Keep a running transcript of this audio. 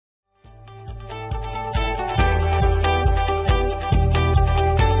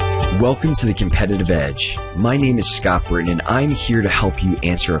Welcome to The Competitive Edge. My name is Scott Britton, and I'm here to help you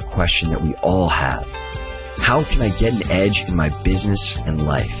answer a question that we all have. How can I get an edge in my business and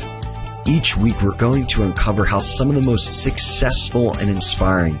life? Each week, we're going to uncover how some of the most successful and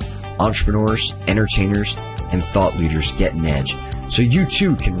inspiring entrepreneurs, entertainers, and thought leaders get an edge, so you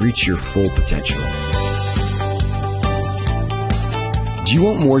too can reach your full potential. Do you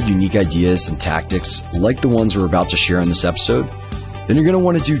want more unique ideas and tactics like the ones we're about to share in this episode? Then you're going to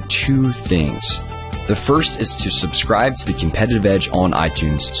want to do two things. The first is to subscribe to The Competitive Edge on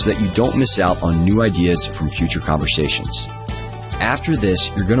iTunes so that you don't miss out on new ideas from future conversations. After this,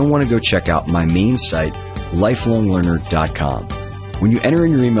 you're going to want to go check out my main site, lifelonglearner.com. When you enter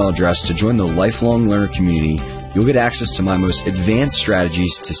in your email address to join the Lifelong Learner community, you'll get access to my most advanced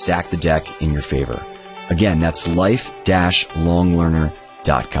strategies to stack the deck in your favor. Again, that's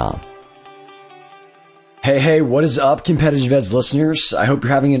life-longlearner.com. Hey, what is up, Competitive Edge listeners? I hope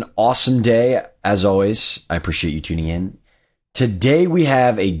you're having an awesome day. As always, I appreciate you tuning in. Today, we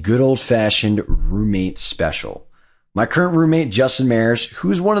have a good old-fashioned roommate special. My current roommate, Justin Mares,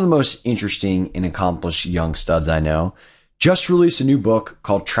 who's one of the most interesting and accomplished young studs I know, just released a new book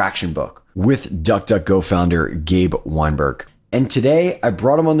called Traction Book with DuckDuckGo founder Gabe Weinberg. And today, I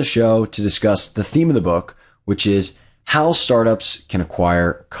brought him on the show to discuss the theme of the book, which is how startups can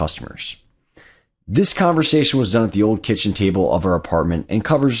acquire customers. This conversation was done at the old kitchen table of our apartment and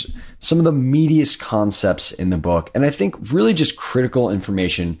covers some of the meatiest concepts in the book, and I think really just critical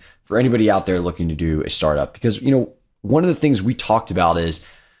information for anybody out there looking to do a startup. Because, one of the things we talked about is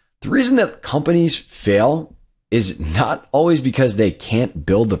the reason that companies fail is not always because they can't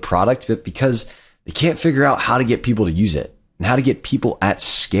build the product, but because they can't figure out how to get people to use it and how to get people at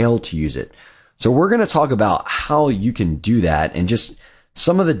scale to use it. So we're going to talk about how you can do that and just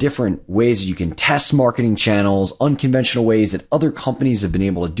some of the different ways you can test marketing channels, unconventional ways that other companies have been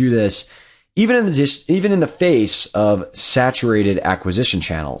able to do this, even in the face of saturated acquisition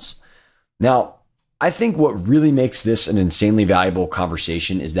channels. Now, I think what really makes this an insanely valuable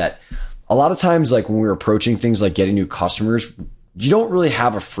conversation is that a lot of times, like when we're approaching things like getting new customers, you don't really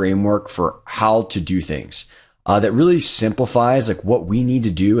have a framework for how to do things that really simplifies like what we need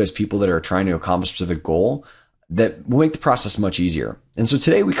to do as people that are trying to accomplish a specific goal that will make the process much easier. And so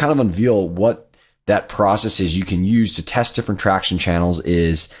today we kind of unveil what that process is you can use to test different traction channels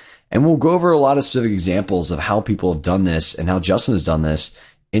is, and we'll go over a lot of specific examples of how people have done this and how Justin has done this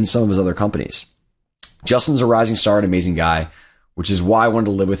in some of his other companies. Justin's a rising star, an amazing guy, which is why I wanted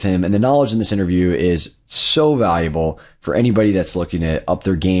to live with him. And the knowledge in this interview is so valuable for anybody that's looking to up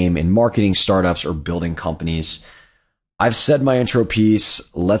their game in marketing, startups, or building companies. I've said my intro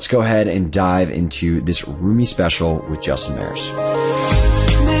piece. Let's go ahead and dive into this roomy special with Justin Mares.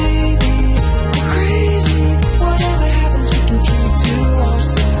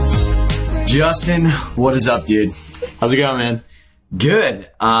 Justin, what is up, dude? How's it going, man? Good.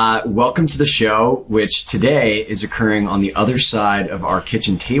 Welcome to the show, which today is occurring on the other side of our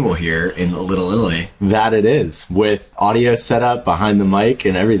kitchen table here in Little Italy. That it is, with audio set up behind the mic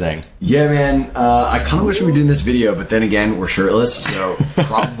and everything. Yeah, man. I kind of wish we were doing this video, but then again, we're shirtless, so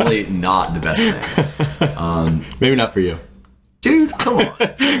probably not the best thing. Maybe not for you. Dude, come on.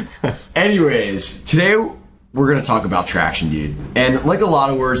 Anyways, today we're going to talk about traction, dude. And like a lot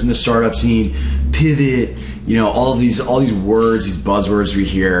of words in the startup scene, pivot, all these words, these buzzwords we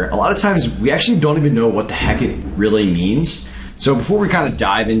hear, a lot of times we actually don't even know what the heck it really means. So before we kind of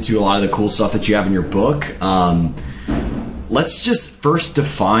dive into a lot of the cool stuff that you have in your book, let's just first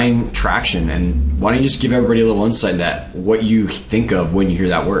define traction. And why don't you just give everybody a little insight into what you think of when you hear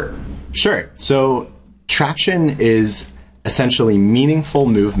that word? Sure. So traction is essentially meaningful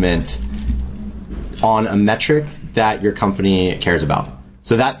movement on a metric that your company cares about.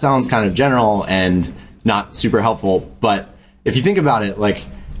 So that sounds kind of general and not super helpful, but if you think about it, like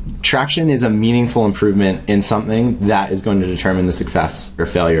traction is a meaningful improvement in something that is going to determine the success or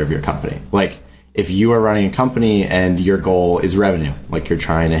failure of your company. Like if you are running a company and your goal is revenue, like you're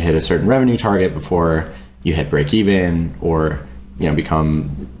trying to hit a certain revenue target before you hit break even or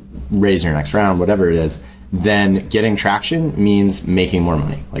raise your next round, whatever it is, then getting traction means making more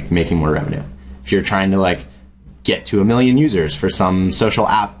money, like making more revenue. If you're trying to get to 1 million users for some social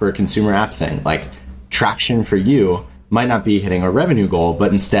app or consumer app thing, like traction for you might not be hitting a revenue goal,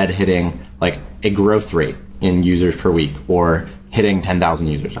 but instead hitting like a growth rate in users per week or hitting 10,000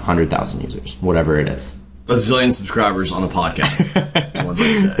 users, 100,000 users, whatever it is. A zillion subscribers on a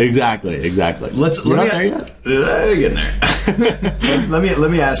podcast. Exactly. You're not there yet? Getting there.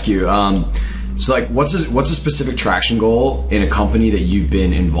 let me ask you. So what's a specific traction goal in a company that you've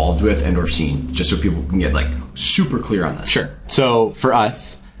been involved with and or seen, just so people can get super clear on this? Sure. So for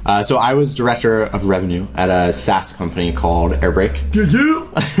us, So I was director of revenue at a SaaS company called Airbrake.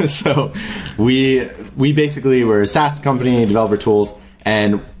 So we basically were a SaaS company, developer tools,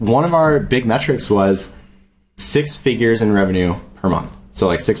 and one of our big metrics was 6 figures in revenue per month. So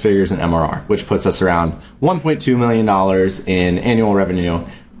like 6 figures in MRR, which puts us around $1.2 million in annual revenue,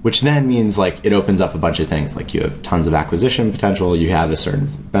 which then means like it opens up a bunch of things. Like you have tons of acquisition potential, you have a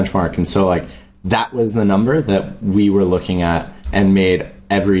certain benchmark. And so like that was the number that we were looking at and made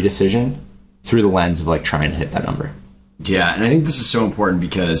every decision through the lens of like trying to hit that number. Yeah, and I think this is so important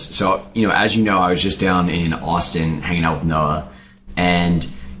because, so, as you know, I was just down in Austin hanging out with Noah, and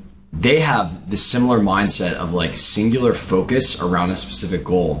they have this similar mindset of like singular focus around a specific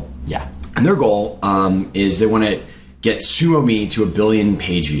goal. Yeah. And their goal is they want to get SumoMe to 1 billion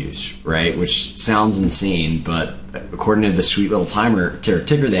page views, right? Which sounds insane, but according to the sweet little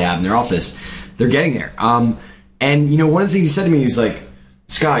ticker they have in their office, they're getting there. And one of the things he said to me, he was like,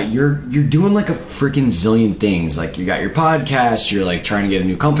 Scott, you're doing like a freaking zillion things. Like you got your podcast, you're like trying to get a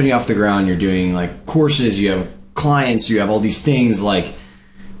new company off the ground, you're doing like courses, you have clients, you have all these things. Like,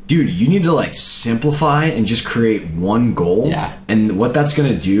 dude, you need to like simplify and just create one goal. Yeah. And what that's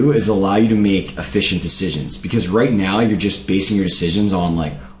going to do is allow you to make efficient decisions, because right now you're just basing your decisions on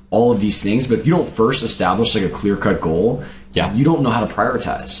like all of these things. But if you don't first establish like a clear cut goal, you don't know how to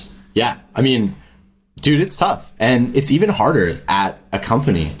prioritize. Yeah. I mean, dude, it's tough. And it's even harder at a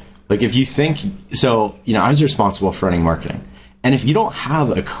company. Like if you think, so, I was responsible for running marketing. And if you don't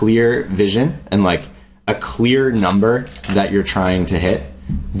have a clear vision and like a clear number that you're trying to hit,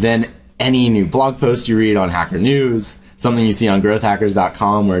 then any new blog post you read on Hacker News, something you see on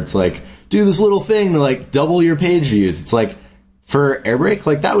growthhackers.com where it's like, do this little thing to like double your page views. It's like for Airbrake,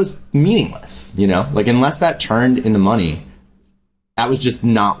 like that was meaningless, like unless that turned into money, that was just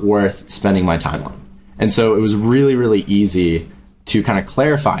not worth spending my time on. And so it was really, really easy to kind of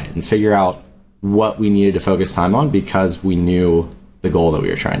clarify it and figure out what we needed to focus time on because we knew the goal that we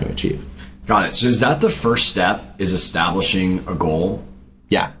were trying to achieve. Got it. So is that the first step, is establishing a goal?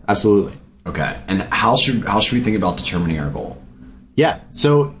 Yeah, absolutely. Okay. And how should we think about determining our goal? Yeah.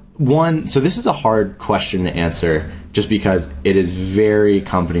 So this is a hard question to answer just because it is very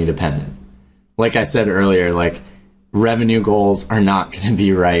company dependent. Like I said earlier, like revenue goals are not going to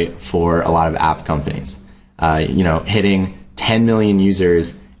be right for a lot of app companies. Hitting 10 million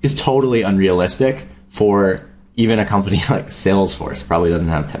users is totally unrealistic for even a company like Salesforce. Probably doesn't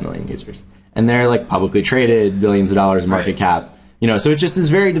have 10 million users. And they're like publicly traded, billions of dollars market cap. So it just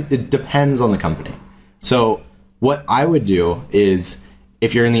is it depends on the company. So what I would do is,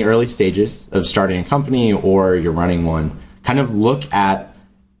 if you're in the early stages of starting a company or you're running one, kind of look at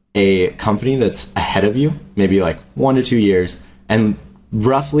a company that's ahead of you, maybe like 1 to 2 years, and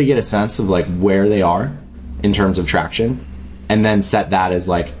roughly get a sense of like where they are in terms of traction, and then set that as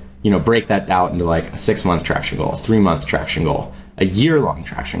like, break that out into like a 6-month traction goal, a 3-month traction goal, a year-long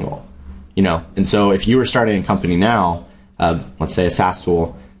traction goal, And so if you were starting a company now, let's say a SaaS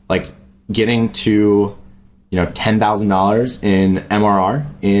tool, like getting to, $10,000 in MRR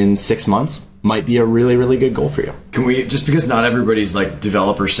in 6 months might be a really, really good goal for you. Can we, just because not everybody's like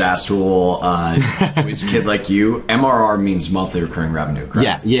developer SaaS tool, who's a kid like you, MRR means monthly recurring revenue,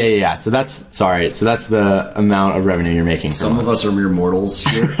 correct? Yeah. So that's the amount of revenue you're making. Some of us are mere mortals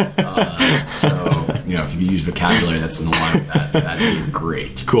here. If you use vocabulary that's in line with that, that'd be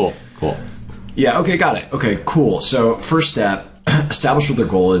great. Cool. Yeah, okay, got it. Okay, cool. So first step, establish what their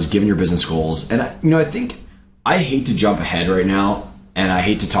goal is, given your business goals. And, I think I hate to jump ahead right now, and I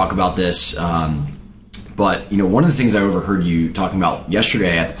hate to talk about this, but, one of the things I overheard you talking about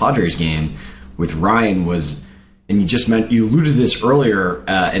yesterday at the Padres game with Ryan was, and you alluded to this earlier,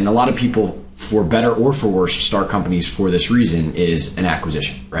 and a lot of people, for better or for worse, start companies for this reason, is an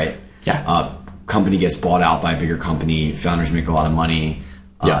acquisition, right? Yeah. Company gets bought out by a bigger company, founders make a lot of money,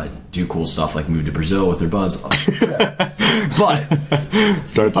 do cool stuff like move to Brazil with their buds. But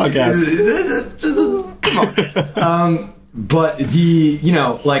start a podcast. Come on. But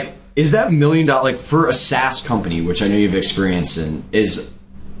is that $1 million, like for a SaaS company, which I know you've experienced in, is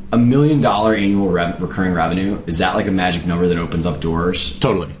 $1 million annual recurring revenue? Is that like a magic number that opens up doors?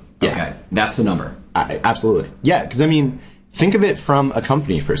 Totally. Yeah. Okay. That's the number. Absolutely. Yeah. Because think of it from a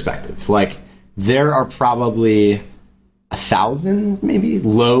company perspective. Like there are probably 1,000, maybe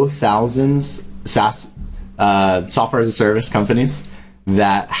low thousands SaaS software as a service companies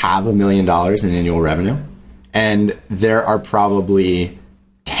that have $1 million in annual revenue, and there are probably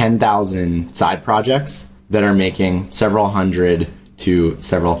 10,000 side projects that are making several hundred to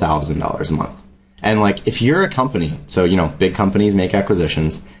several $1,000s a month. And like if you're a company, so big companies make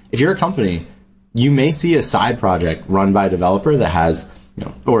acquisitions. If you're a company, you may see a side project run by a developer that has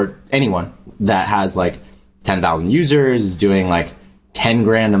or anyone that has like 10,000 users is doing like 10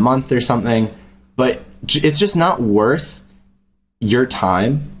 grand a month or something, but it's just not worth your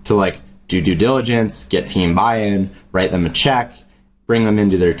time to like do due diligence, get team buy-in, write them a check, bring them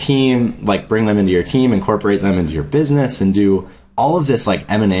into their team, like bring them into your team, incorporate them into your business, and do all of this like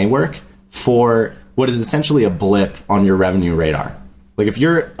M&A work for what is essentially a blip on your revenue radar. Like if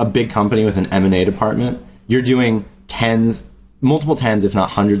you're a big company with an M&A department, you're doing multiple tens, if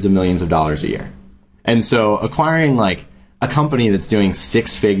not hundreds of millions of dollars a year. And so acquiring like a company that's doing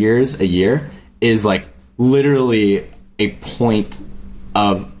 6 figures a year is like literally a point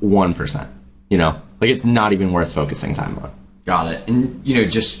of 1%, like it's not even worth focusing time on. Got it. And,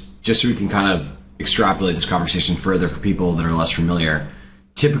 just so we can kind of extrapolate this conversation further for people that are less familiar,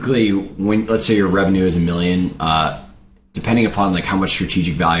 typically when, let's say your revenue is $1 million, depending upon like how much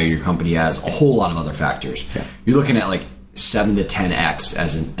strategic value your company has, a whole lot of other factors. Yeah. You're looking at like 7 to 10x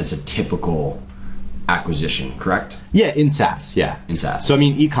as a typical acquisition, correct? Yeah, in SaaS. Yeah, in SaaS. So I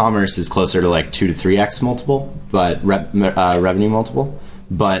mean, e-commerce is closer to like 2 to 3x multiple, but revenue multiple.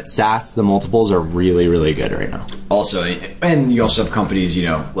 But SaaS, the multiples are really, really good right now. Also, and you also have companies,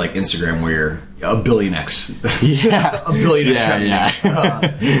 like Instagram, where you're a billion X. Yeah. A billion X.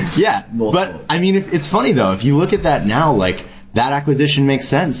 Yeah. But I mean, it's funny though, if you look at that now, like that acquisition makes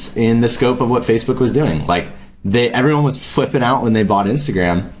sense in the scope of what Facebook was doing. Like everyone was flipping out when they bought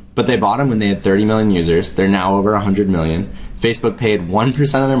Instagram, but they bought them when they had 30 million users. They're now over 100 million. Facebook paid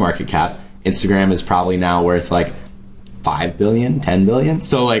 1% of their market cap. Instagram is probably now worth like 5 billion, 10 billion.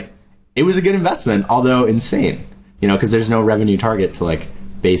 So like it was a good investment, although insane, because there's no revenue target to like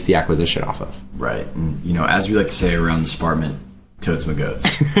base the acquisition off of. Right. And, as we like to say around this apartment, totes my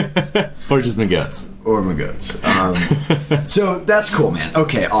goats. Or just my goats. Or my goats. So that's cool, man.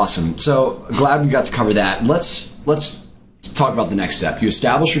 Okay, awesome. So glad we got to cover that. Let's talk about the next step. You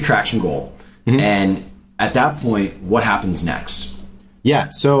establish your traction goal. Mm-hmm. And at that point, what happens next? Yeah.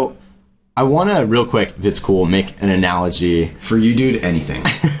 So I want to, real quick, if it's cool, make an analogy. For you, dude, anything.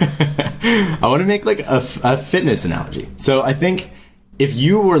 I want to make like a fitness analogy. So I think if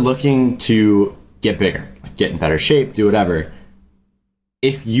you were looking to get bigger, like get in better shape, do whatever,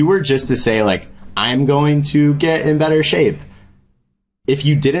 if you were just to say like, I'm going to get in better shape, if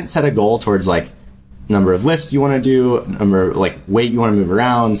you didn't set a goal towards like number of lifts you want to do, number like weight you want to move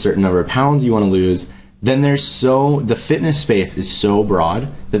around, certain number of pounds you want to lose, then the fitness space is so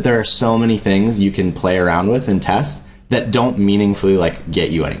broad that there are so many things you can play around with and test that don't meaningfully like get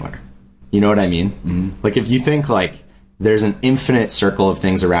you anywhere. You know what I mean? Mm-hmm. Like if you think like there's an infinite circle of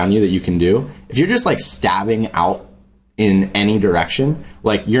things around you that you can do, if you're just like stabbing out in any direction,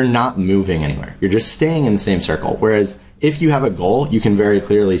 like you're not moving anywhere. You're just staying in the same circle. Whereas if you have a goal, you can very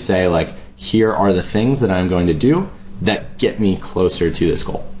clearly say like, here are the things that I'm going to do that get me closer to this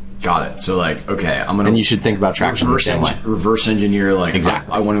goal. Got it. So like, okay, I'm going to... And you should think about traction the same way. Reverse engineer, like,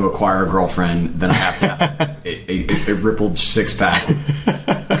 exactly. I want to acquire a girlfriend, then I have to have a rippled six-pack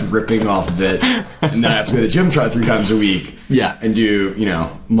dripping off of it, and then I have to go to the gym 3 times a week. Yeah. And do,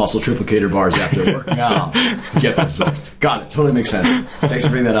 muscle triplicator bars after working out to get those results. Got it. Totally makes sense. Thanks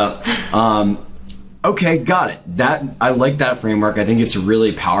for bringing that up. Okay, got it. I like that framework. I think it's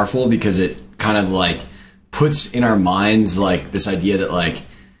really powerful because it kind of like puts in our minds like this idea that like,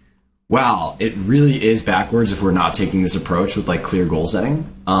 wow, it really is backwards if we're not taking this approach with like clear goal setting.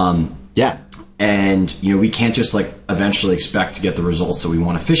 Yeah. And, we can't just like eventually expect to get the results that we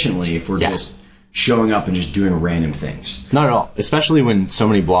want efficiently if we're just showing up and just doing random things. Not at all. Especially when so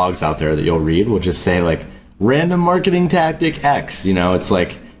many blogs out there that you'll read will just say like random marketing tactic X, it's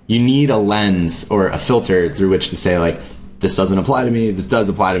like you need a lens or a filter through which to say like, this doesn't apply to me, this does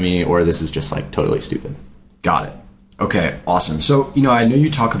apply to me, or this is just like totally stupid. Got it. Okay, awesome. So, I know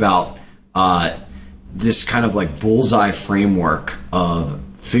you talk about this kind of like bullseye framework of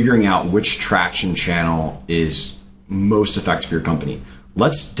figuring out which traction channel is most effective for your company.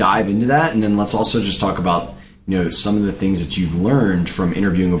 Let's dive into that, and then let's also just talk about some of the things that you've learned from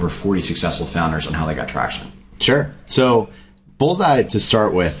interviewing over 40 successful founders on how they got traction. Sure. So bullseye, to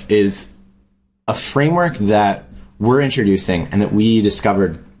start with, is a framework that we're introducing and that we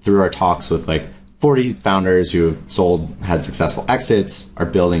discovered through our talks with like 40 founders who have had successful exits, are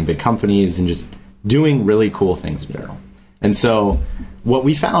building big companies, and just doing really cool things in general. And so what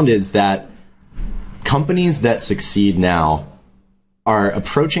we found is that companies that succeed now are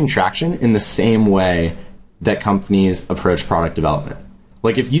approaching traction in the same way that companies approach product development.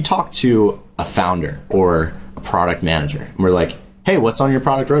 Like if you talk to a founder or a product manager and we're like, hey, what's on your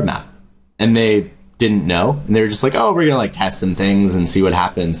product roadmap? And they didn't know, and they were just like, oh, we're gonna like test some things and see what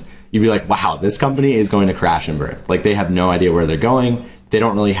happens. You'd be like, wow, this company is going to crash and burn. Like they have no idea where they're going. they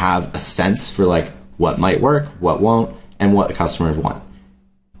don't really have a sense for like what might work, what won't, and what the customers want.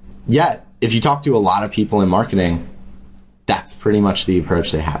 Yet, if you talk to a lot of people in marketing, that's pretty much the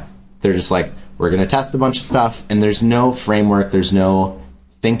approach they have. They're just like, we're going to test a bunch of stuff, and there's no framework, there's no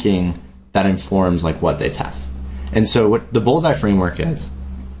thinking that informs like what they test. And so what the Bullseye framework is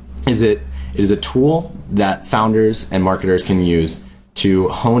it is a tool that founders and marketers can use to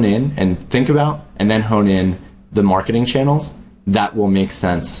hone in and think about, and then hone in the marketing channels that will make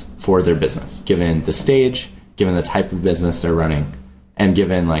sense for their business, given the stage, given the type of business they're running, and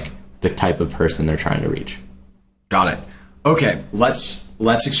given like the type of person they're trying to reach. Got it. Okay, let's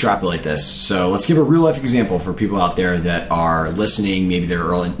extrapolate this. So let's give a real life example for people out there that are listening. Maybe they're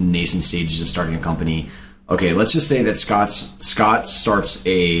early nascent stages of starting a company. Okay, let's just say that Scott starts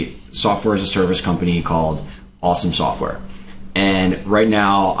a software as a service company called Awesome Software. And right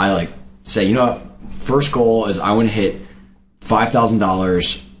now I like say, you know what, first goal is I want to hit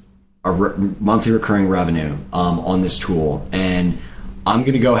 $5,000 monthly recurring revenue on this tool. And I'm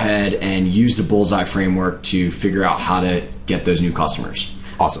going to go ahead and use the Bullseye framework to figure out how to get those new customers.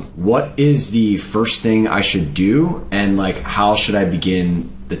 Awesome. What is the first thing I should do, and like how should I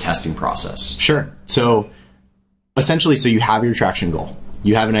begin the testing process? Sure. So essentially, so you have your traction goal.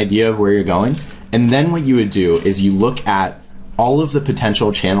 You have an idea of where you're going. And then what you would do is you look at all of the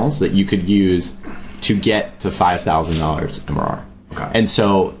potential channels that you could use to get to $5,000 MRR. Okay. And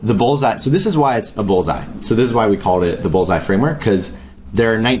so the Bullseye, so this is why it's a Bullseye. So this is why we called it the Bullseye framework, because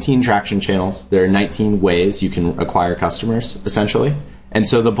there are 19 traction channels. There are 19 ways you can acquire customers, essentially. And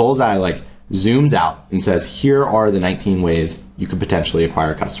so the Bullseye like zooms out and says, here are the 19 ways you could potentially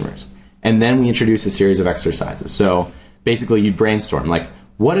acquire customers. And then we introduce a series of exercises. So basically you brainstorm, like,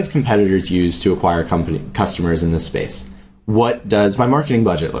 what have competitors used to acquire customers in this space? What does my marketing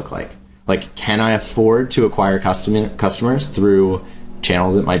budget look like? Like, can I afford to acquire customers through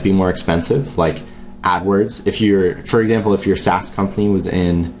channels that might be more expensive, like AdWords? If you're, for example, if your SaaS company was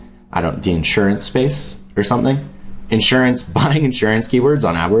in, the insurance space or something, buying insurance keywords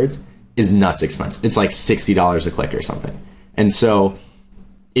on AdWords is nuts expensive. It's like $60 a click or something. And so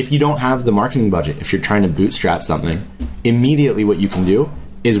if you don't have the marketing budget, if you're trying to bootstrap something, immediately what you can do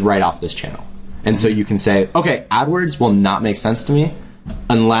is write off this channel. And so you can say, okay, AdWords will not make sense to me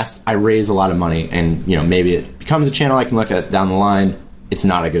unless I raise a lot of money, and maybe it becomes a channel I can look at down the line. It's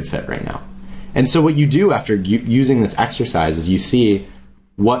not a good fit right now. And so what you do after using this exercise is you see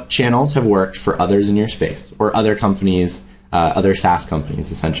what channels have worked for others in your space, or other companies, other SaaS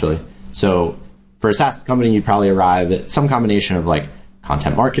companies, essentially. So for a SaaS company, you'd probably arrive at some combination of like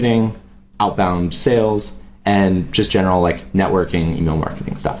content marketing, outbound sales, and just general like networking, email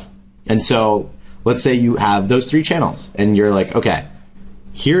marketing stuff. And so let's say you have those three channels and you're like, okay,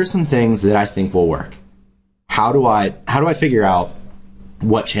 here are some things that I think will work. How do I figure out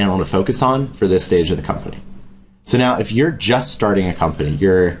what channel to focus on for this stage of the company? So now if you're just starting a company,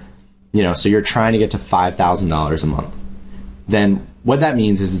 so you're trying to get to $5,000 a month, then what that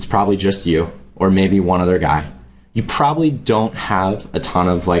means is it's probably just you or maybe one other guy. You probably don't have a ton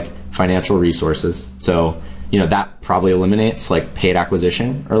of like financial resources. So, that probably eliminates like paid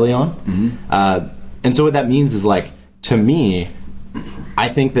acquisition early on. Mm-hmm. And so what that means is, like, to me, I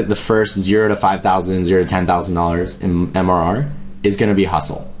think that the first $0 to $5,000, $0 to $10,000 in MRR is going to be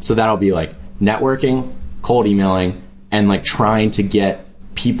hustle. So that'll be like networking, cold emailing, and like trying to get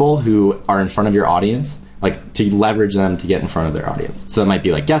people who are in front of your audience, like to leverage them to get in front of their audience. So that might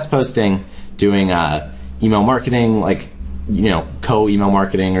be like guest posting, doing email marketing, like, co-email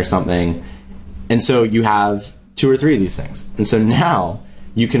marketing or something. And so you have 2 or 3 of these things. And so now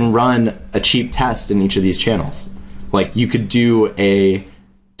you can run a cheap test in each of these channels. Like, you could do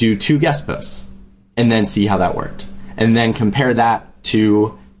 2 guest posts and then see how that worked. And then compare that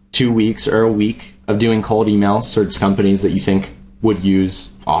to 2 weeks or a week of doing cold emails towards companies that you think would use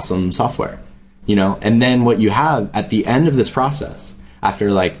Awesome Software, And then what you have at the end of this process, after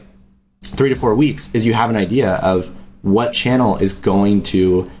like 3 to 4 weeks, is you have an idea of what channel is going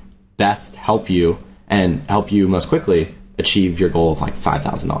to best help you and help you most quickly achieve your goal of like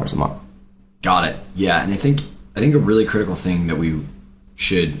 $5,000 a month. Got it. Yeah. And I think a really critical thing that we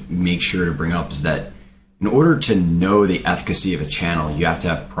should make sure to bring up is that in order to know the efficacy of a channel, you have to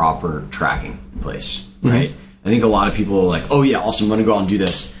have proper tracking in place, right? Mm-hmm. I think a lot of people are like, oh yeah, awesome, I'm going to go out and do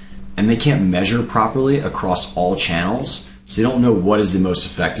this. And they can't measure properly across all channels. So they don't know what is the most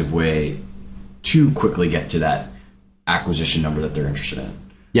effective way to quickly get to that acquisition number that they're interested in.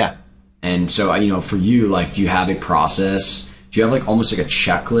 Yeah. And so, for you, like, do you have a process? Do you have like almost like a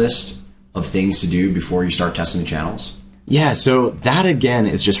checklist of things to do before you start testing the channels? Yeah. So that, again,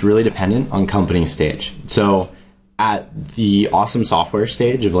 is just really dependent on company stage. So at the awesome software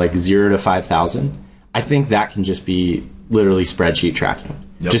stage of like 0 to 5,000, I think that can just be literally spreadsheet tracking.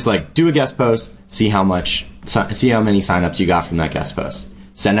 Yep. Just like do a guest post, see how many signups you got from that guest post.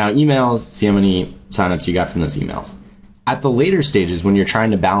 Send out emails, see how many signups you got from those emails. At the later stages, when you're trying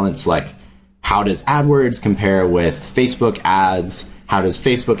to balance like how does AdWords compare with Facebook ads, how does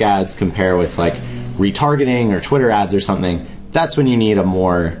Facebook ads compare with like retargeting or Twitter ads or something, that's when you need a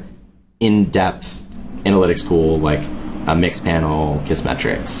more in-depth analytics tool like a Mixpanel,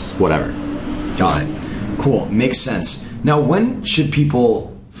 Kissmetrics, whatever. Got it. Cool. Makes sense. Now, when should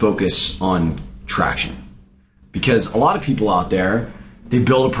people focus on traction? Because a lot of people out there, they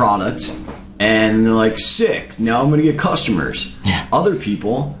build a product and they're like, sick, now I'm going to get customers. Yeah. Other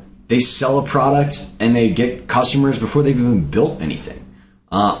people, they sell a product and they get customers before they've even built anything.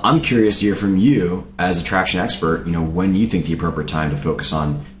 I'm curious to hear from you as a traction expert, when you think the appropriate time to focus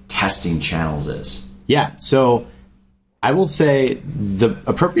on testing channels is. Yeah. So I will say the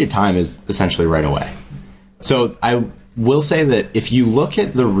appropriate time is essentially right away. So I will say that if you look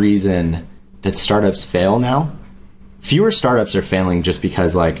at the reason that startups fail now, fewer startups are failing just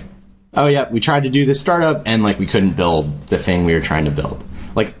because like, oh yeah, we tried to do this startup and like we couldn't build the thing we were trying to build.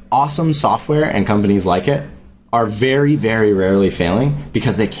 Like awesome software and companies like it are very, very rarely failing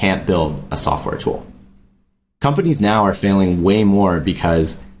because they can't build a software tool. Companies now are failing way more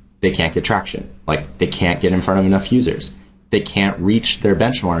because they can't get traction. Like they can't get in front of enough users. They can't reach their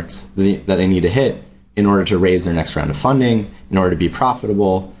benchmarks that they need to hit in order to raise their next round of funding, in order to be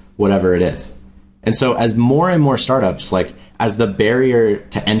profitable, whatever it is. And so as more and more startups, like as the barrier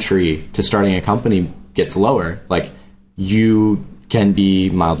to entry to starting a company gets lower, like you can be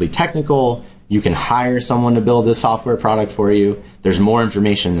mildly technical, you can hire someone to build a software product for you. There's more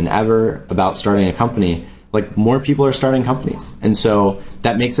information than ever about starting a company. Like more people are starting companies. And so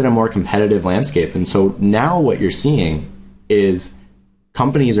that makes it a more competitive landscape. And so now what you're seeing is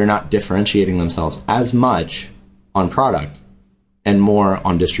companies are not differentiating themselves as much on product and more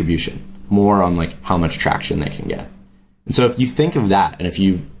on distribution, more on like how much traction they can get. And so if you think of that and if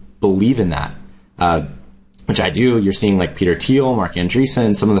you believe in that, which I do, you're seeing like Peter Thiel, Mark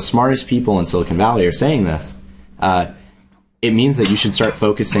Andreessen, some of the smartest people in Silicon Valley are saying this. It means that you should start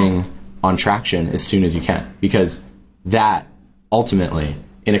focusing on traction as soon as you can, because that ultimately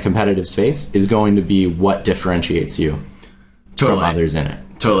in a competitive space is going to be what differentiates you from others in it.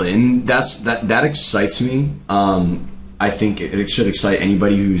 Totally. And that excites me. I think it should excite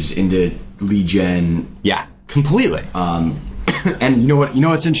anybody who's into lead gen. Yeah, completely. And you know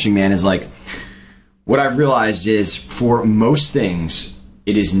what's interesting, man, is like what I've realized is for most things,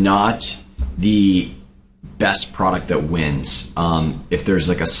 it is not the best product that wins. If there's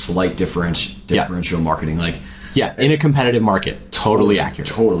like a slight differential marketing, like in a competitive market, totally accurate.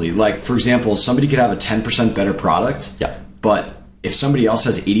 Totally. Like for example, somebody could have a 10% better product. Yeah. But if somebody else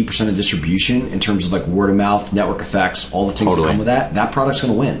has 80% of distribution in terms of like word of mouth, network effects, all the things that come with that product's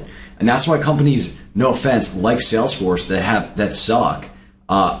going to win. And that's why companies, no offense, like Salesforce that suck,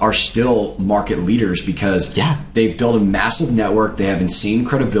 are still market leaders because they've built a massive network. They have insane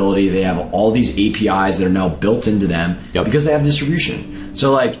credibility. They have all these APIs that are now built into them because they have distribution.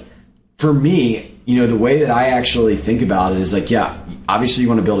 So like for me, the way that I actually think about it is like, obviously you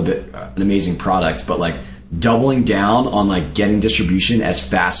want to build an amazing product, but like doubling down on like getting distribution as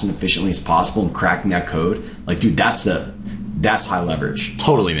fast and efficiently as possible and cracking that code, like dude, that's high leverage.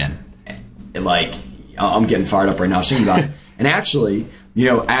 Totally, man. Like I'm getting fired up right now thinking about it. And actually,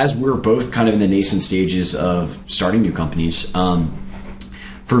 as we're both kind of in the nascent stages of starting new companies,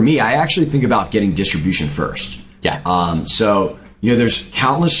 for me, I actually think about getting distribution first. Yeah. So there's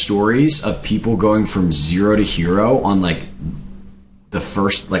countless stories of people going from zero to hero on like the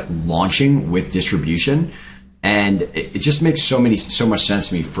first like launching with distribution, and it just makes so much sense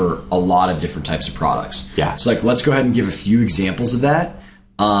to me for a lot of different types of products. Yeah. So like let's go ahead and give a few examples of that,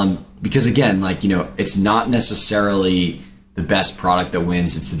 because again, like it's not necessarily the best product that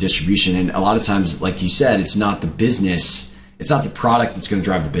wins, it's the distribution. And a lot of times, like you said, it's not the business, it's not the product that's going to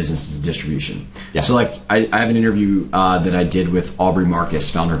drive the business, it's the distribution. Yeah. So like I have an interview that I did with Aubrey Marcus,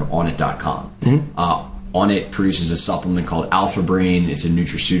 founder of Onnit.com. Mm-hmm. Onnit produces a supplement called Alpha Brain. It's a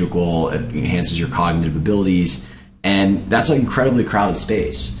nutraceutical. It enhances your cognitive abilities, and that's an incredibly crowded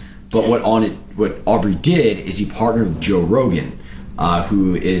space. But what Aubrey did is he partnered with Joe Rogan,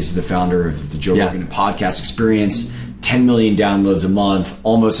 who is the founder of the Joe Rogan podcast experience. 10 million downloads a month,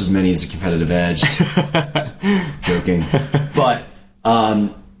 almost as many as the Competitive Edge. Joking, but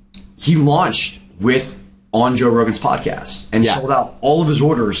he launched on Joe Rogan's podcast and sold out all of his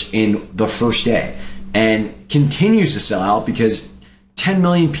orders in the first day. And continues to sell out because 10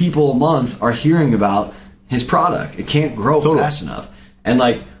 million people a month are hearing about his product. It can't grow fast enough. And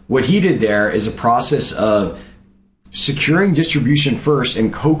like what he did there is a process of securing distribution first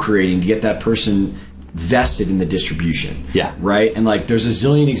and co-creating to get that person vested in the distribution. Yeah. Right? And like there's a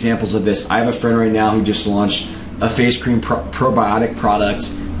zillion examples of this. I have a friend right now who just launched a face cream probiotic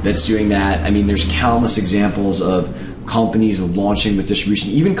product that's doing that. I mean, there's countless examples of companies launching with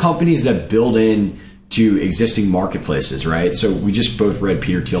distribution, even companies that build in to existing marketplaces, right? So we just both read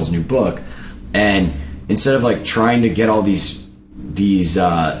Peter Thiel's new book, and instead of like trying to get all these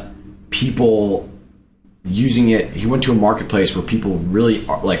people using it, he went to a marketplace where people really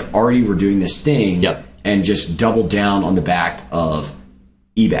like already were doing this thing. Yep. And just doubled down on the back of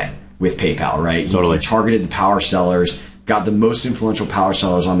eBay with PayPal, right? Totally. He targeted the power sellers, got the most influential power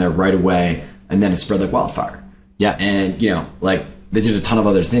sellers on there right away, and then it spread like wildfire. Yeah. And, you know, like they did a ton of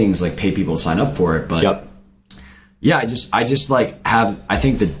other things, like pay people to sign up for it. But Yep. yeah, I just like I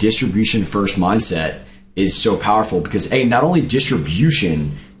think the distribution first mindset is so powerful because not only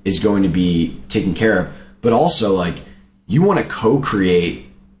distribution is going to be taken care of, but also like you want to co-create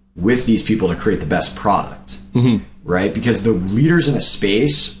with these people to create the best product, right? Because the leaders in a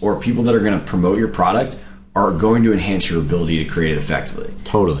space or people that are going to promote your product are going to enhance your ability to create it effectively.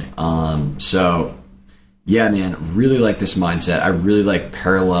 Totally. So yeah, man, really like this mindset. I really like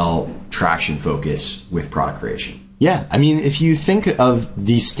parallel traction focus with product creation. Yeah. I mean, if you think of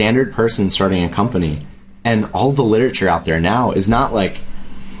the standard person starting a company, and all the literature out there now is not like,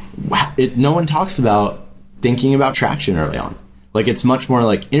 no one talks about thinking about traction early on. Like it's much more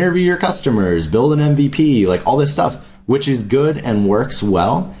like interview your customers, build an MVP, like all this stuff, which is good and works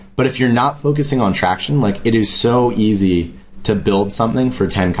well. But if you're not focusing on traction, like it is so easy to build something for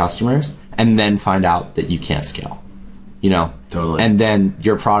 10 customers and then find out that you can't scale, you know? Totally. And then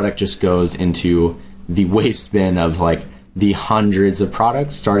your product just goes into the waste bin of like the hundreds of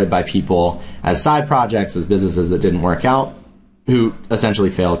products started by people as side projects, as businesses that didn't work out, who essentially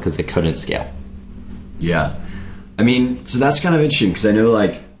failed because they couldn't scale. Yeah. I mean, so that's kind of interesting because I know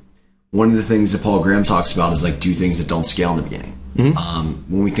like one of the things that Paul Graham talks about is like do things that don't scale in the beginning.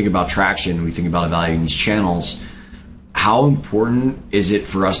 When we think about traction, we think about evaluating these channels. How important is it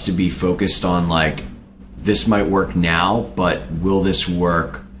for us to be focused on like this might work now, but will this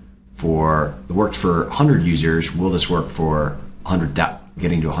work for it worked for 100 users? Will this work for 100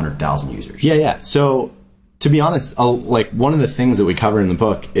 getting to 100,000 users? Yeah. So to be honest, like one of the things that we cover in the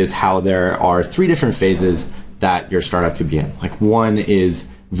book is how there are 3 different phases that your startup could be in. Like one is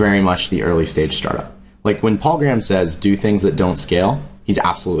very much the early stage startup. Like when Paul Graham says do things that don't scale, he's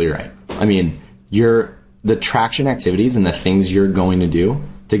absolutely right. I mean, the traction activities and the things you're going to do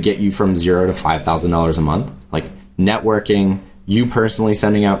to get you from $0 to $5,000 a month, like networking, you personally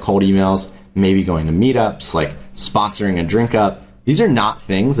sending out cold emails, maybe going to meetups, like sponsoring a drink up. These are not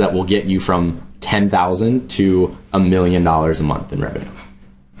things that will get you from $10,000 to $1 million a month in revenue.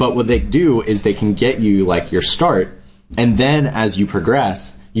 But what they do is they can get you like your start. And then as you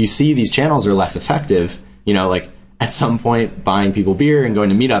progress, you see these channels are less effective. You know, like at some point buying people beer and going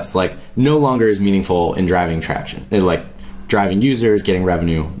to meetups, like no longer is meaningful in driving traction. They're like driving users, getting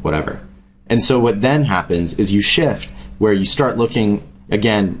revenue, whatever. And so what then happens is you shift where you start looking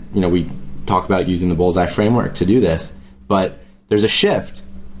again, you know, we talk about using the bullseye framework to do this, but there's a shift.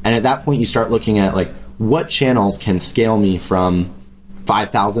 And at that point you start looking at like what channels can scale me from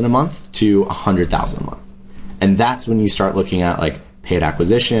 5,000 a month to 100,000 a month. And that's when you start looking at like paid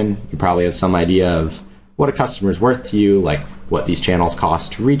acquisition. You probably have some idea of what a customer is worth to you, like what these channels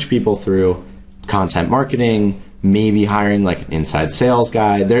cost to reach people through, content marketing, maybe hiring like an inside sales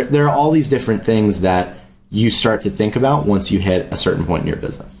guy. There are all these different things that you start to think about once you hit a certain point in your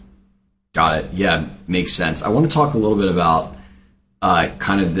business. Got it. Yeah, makes sense. I want to talk a little bit about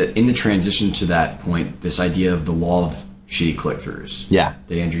kind of in the transition to that point, this idea of the law of shitty click-throughs. Yeah.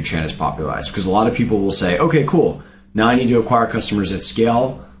 That Andrew Chen has popularized. Because a lot of people will say, okay, cool. Now I need to acquire customers at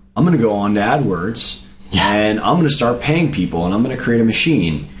scale. I'm going to go on to AdWords and I'm going to start paying people and I'm going to create a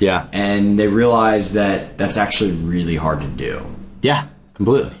machine. Yeah. And they realize that that's actually really hard to do. Yeah,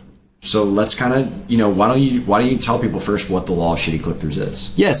 completely. So let's kind of, why don't you tell people first what the law of shitty click-throughs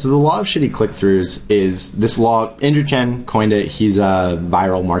is? Yeah, so the law of shitty click-throughs is this law. Andrew Chen coined it. He's a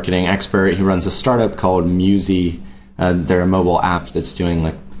viral marketing expert. He runs a startup called Musi. They're a mobile app that's doing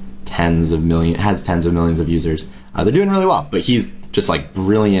like tens of millions of users. They're doing really well, but he's just like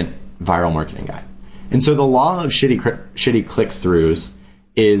brilliant viral marketing guy. And so the law of shitty click-throughs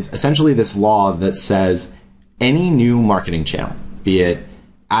is essentially this law that says any new marketing channel, be it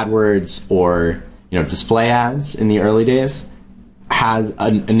AdWords or display ads in the early days, has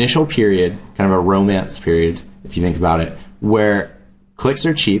an initial period, kind of a romance period, if you think about it, where clicks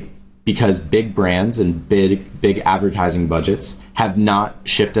are cheap because big brands and big advertising budgets have not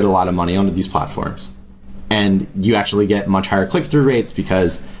shifted a lot of money onto these platforms. And you actually get much higher click-through rates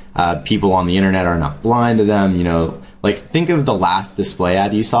because people on the internet are not blind to them. You know, like think of the last display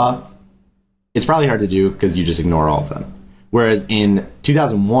ad you saw. It's probably hard to do because you just ignore all of them. Whereas in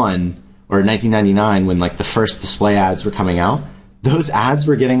 2001 or 1999, when like the first display ads were coming out, those ads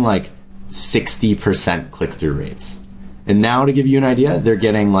were getting like 60% click-through rates. And now, to give you an idea, they're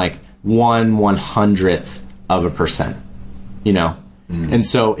getting like 1/100th of a percent, you know? And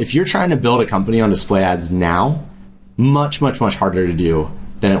so if you're trying to build a company on display ads now, much, much, much harder to do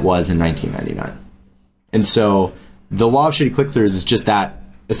than it was in 1999. And so the law of shitty click-throughs is just that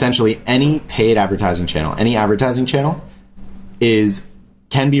essentially any paid advertising channel, any advertising channel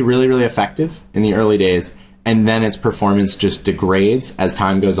can be really, really effective in the early days, and then its performance just degrades as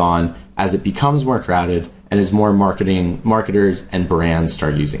time goes on, as it becomes more crowded and as more marketers and brands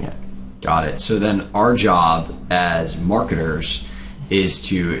start using it. Got it. So then our job as marketers is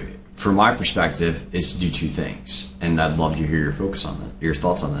to, from my perspective, is to do two things. And I'd love to hear your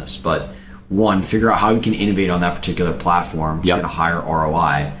thoughts on this. But one, figure out how we can innovate on that particular platform to get a higher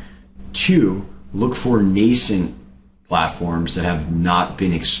ROI. Two, look for nascent platforms that have not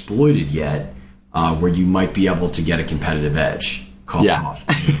been exploited yet, where you might be able to get a competitive edge.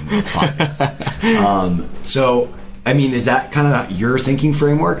 So, I mean, is that kind of your thinking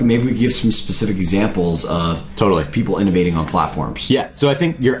framework? And maybe we give some specific examples of people innovating on platforms. Yeah, so I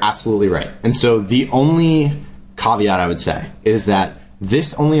think you're absolutely right. And so the only caveat I would say is that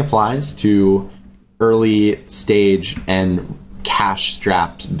this only applies to early stage and cash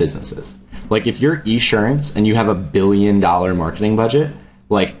strapped businesses. Like if you're Esurance and you have $1 billion marketing budget,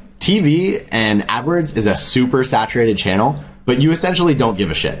 like TV and AdWords is a super saturated channel, but you essentially don't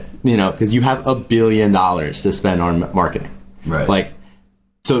give a shit, you know, because you have $1 billion to spend on marketing. Right. Like,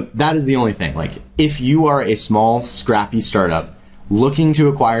 so that is the only thing. Like if you are a small, scrappy startup looking to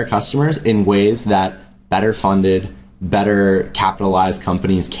acquire customers in ways that better funded, better capitalized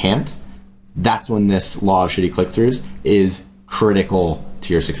companies can't, that's when this law of shitty click-throughs is critical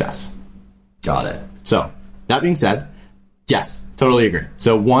to your success. Got it. So that being said, yes, totally agree.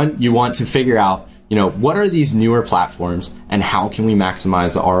 So one, you want to figure out, you know, what are these newer platforms and how can we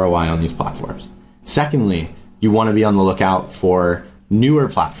maximize the ROI on these platforms? Secondly, you want to be on the lookout for newer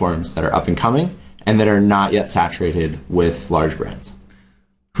platforms that are up and coming and that are not yet saturated with large brands.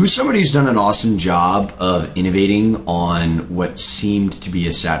 Who's somebody who's done an awesome job of innovating on what seemed to be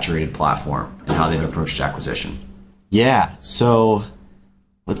a saturated platform and how they've approached acquisition? Yeah, so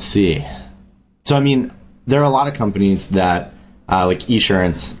let's see. So, I mean, there are a lot of companies that, like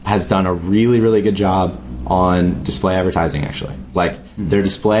Esurance, has done a really, really good job on display advertising, actually. Like their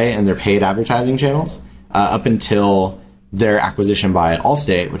display and their paid advertising channels, up until their acquisition by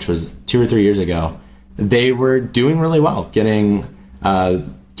Allstate, which was 2 or 3 years ago, they were doing really well, getting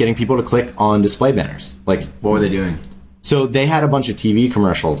people to click on display banners. Like, what were they doing? So they had a bunch of TV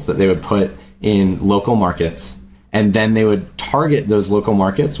commercials that they would put in local markets, and then they would target those local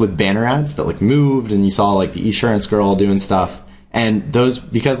markets with banner ads that like moved, and you saw like the Esurance girl doing stuff. And those,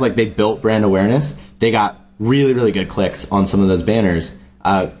 because like they built brand awareness, they got really, really good clicks on some of those banners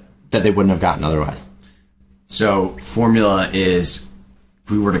that they wouldn't have gotten otherwise. So formula is,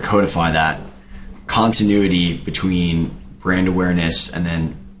 if we were to codify that, continuity between brand awareness and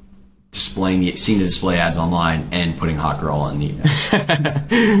then seeing the display ads online and putting hot girl on the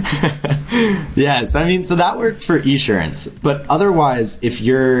Yes, I mean, so that worked for Esurance, but otherwise,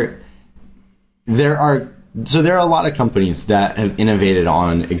 there are a lot of companies that have innovated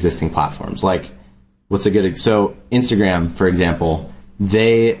on existing platforms. Like, so Instagram, for example,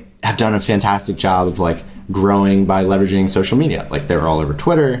 they have done a fantastic job of like growing by leveraging social media. Like they were all over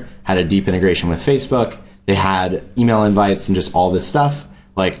Twitter, had a deep integration with Facebook. They had email invites and just all this stuff.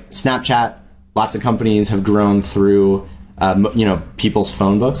 Like Snapchat, lots of companies have grown through, people's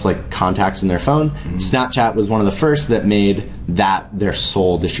phone books, like contacts in their phone. Mm-hmm. Snapchat was one of the first that made that their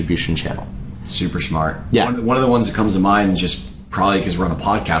sole distribution channel. Super smart. Yeah. One of the ones that comes to mind, just probably because we're on a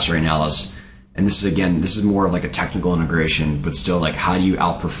podcast right now, and this is more of like a technical integration, but still like how do you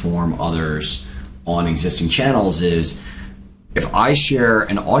outperform others on existing channels is if I share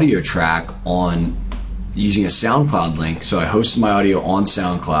an audio track on using a SoundCloud link, so I host my audio on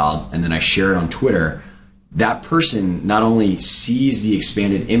SoundCloud and then I share it on Twitter, that person not only sees the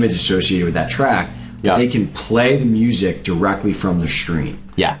expanded image associated with that track, but they can play the music directly from their screen.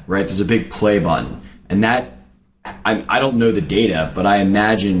 Yeah. Right? There's a big play button. And that, I don't know the data, but I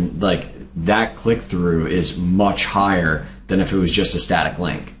imagine like that click-through is much higher than if it was just a static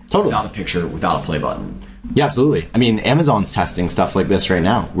link. Totally. Without a picture, without a play button. Yeah, absolutely. I mean, Amazon's testing stuff like this right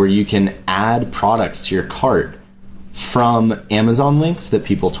now, where you can add products to your cart from Amazon links that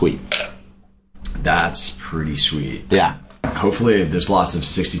people tweet. That's pretty sweet. Yeah. Hopefully there's lots of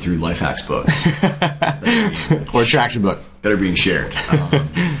 63 life hacks books Or a traction book that are being shared,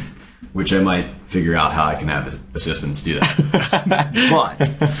 which I might figure out how I can have assistants do that.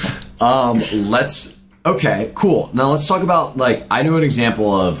 But okay, cool. Now let's talk about, like, I know an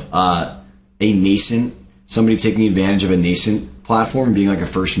example of somebody taking advantage of a nascent platform, being like a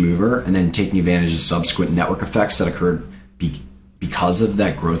first mover, and then taking advantage of subsequent network effects that occurred because of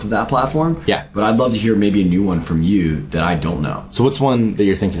that growth of that platform. Yeah. But I'd love to hear maybe a new one from you that I don't know. So what's one that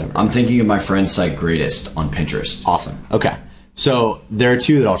you're thinking of? I'm thinking of my friend's site Greatest on Pinterest. Awesome. Okay. So there are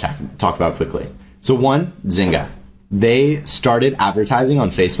two that I'll talk about quickly. So one, Zynga. They started advertising on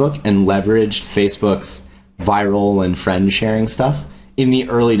Facebook and leveraged Facebook's viral and friend sharing stuff in the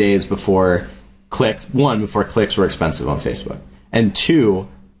early days before clicks. One, before clicks were expensive on Facebook. And two,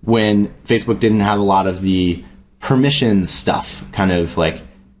 when Facebook didn't have a lot of the permission stuff kind of like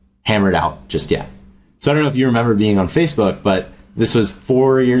hammered out just yet. So I don't know if you remember being on Facebook, but this was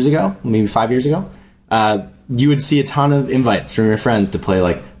 4 years ago, maybe 5 years ago. You would see a ton of invites from your friends to play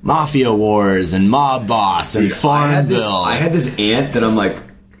like Mafia Wars and Mob Boss and Farmville. I had this aunt that I'm like,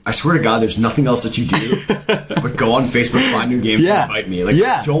 I swear to God, there's nothing else that you do but go on Facebook, find new games, and invite me. Like,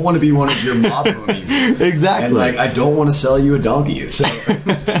 I don't want to be one of your mob homies. Exactly. And like, I don't want to sell you a donkey. So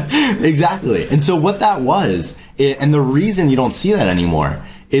exactly. And so what that was, and the reason you don't see that anymore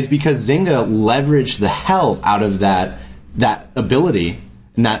is because Zynga leveraged the hell out of that ability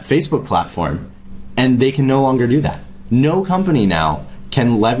in that Facebook platform, and they can no longer do that. No company now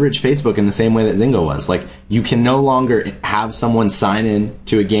can leverage Facebook in the same way that Zynga was. Like, you can no longer have someone sign in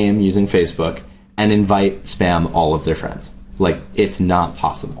to a game using Facebook and invite spam all of their friends. Like, it's not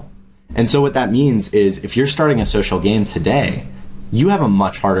possible. And so what that means is if you're starting a social game today, you have a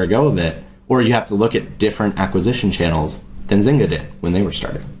much harder go of it, or you have to look at different acquisition channels than Zynga did when they were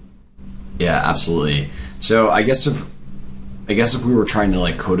starting. Yeah, absolutely. So I guess if we were trying to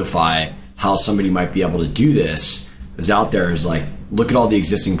like codify how somebody might be able to do this, is out there is like, look at all the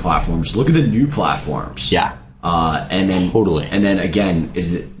existing platforms, look at the new platforms. Yeah. And then totally. And then again,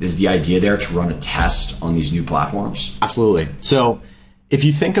 is the idea there to run a test on these new platforms? Absolutely. So if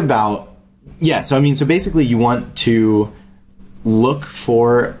you think about, so basically you want to look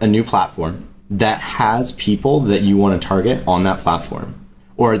for a new platform that has people that you want to target on that platform,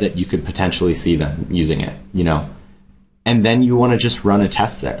 or that you could potentially see them using it, and then you want to just run a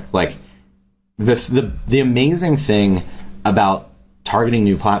test there. Like, the amazing thing about targeting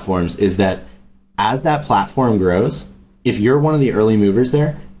new platforms is that as that platform grows, if you're one of the early movers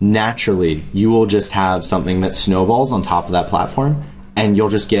there, naturally you will just have something that snowballs on top of that platform, and you'll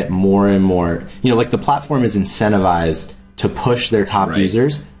just get more and more, like the platform is incentivized to push their top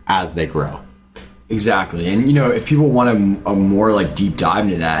users as they grow. Exactly. And if people want a more like deep dive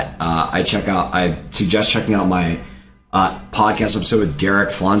into that, I suggest checking out my podcast episode with Derek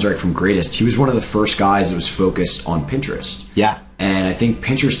Flonsreich from Greatest. He was one of the first guys that was focused on Pinterest. Yeah. And I think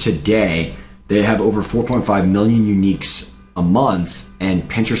Pinterest today, they have over 4.5 million uniques a month, and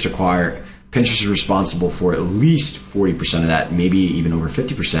Pinterest is responsible for at least 40% of that, maybe even over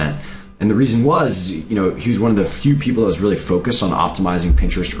 50%. And the reason was, he was one of the few people that was really focused on optimizing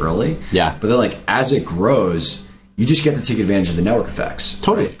Pinterest early. Yeah. But then, like, as it grows, you just get to take advantage of the network effects.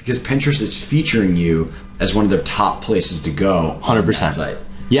 Totally. Right? Because Pinterest is featuring you as one of their top places to go. 100%. On that site.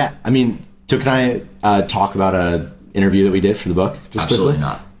 Yeah. I mean, so can I talk about a interview that we did for the book? Just Absolutely quickly?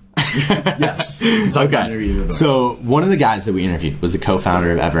 not. Yes. Talk about an interview for the book. So one of the guys that we interviewed was the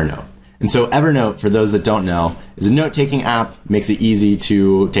co-founder of Evernote. And so Evernote, for those that don't know, is a note-taking app. Makes it easy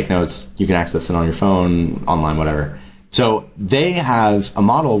to take notes. You can access it on your phone, online, whatever. So they have a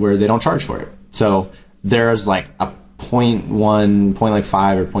model where they don't charge for it. So there's like a 0.5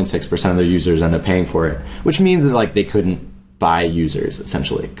 or 0.6% of their users end up paying for it, which means that like they couldn't buy users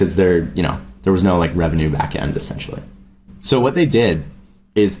essentially because there was no like revenue back end essentially. So what they did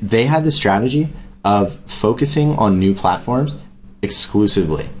is they had the strategy of focusing on new platforms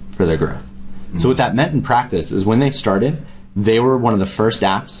exclusively for their growth. Mm-hmm. So what that meant in practice is when they started, they were one of the first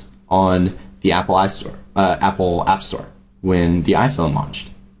apps on the Apple App Store when the iPhone launched.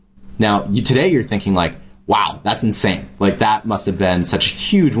 Now, today you're thinking like, wow, that's insane. Like that must have been such a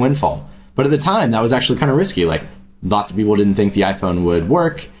huge windfall. But at the time, that was actually kind of risky. Like lots of people didn't think the iPhone would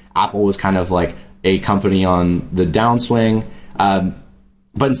work. Apple was kind of like a company on the downswing.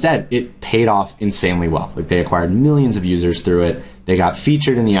 But instead, it paid off insanely well. Like they acquired millions of users through it. They got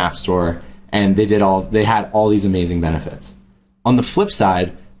featured in the App Store, and they had all these amazing benefits. On the flip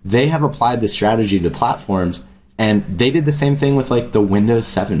side, they have applied this strategy to platforms, and they did the same thing with like the Windows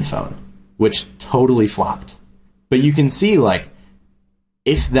 7 phone, which totally flopped. But you can see, like,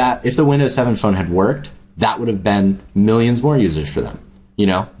 if the Windows 7 phone had worked, that would have been millions more users for them, you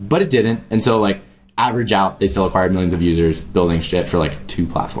know? But it didn't. And so, like, average out, they still acquired millions of users building shit for like 2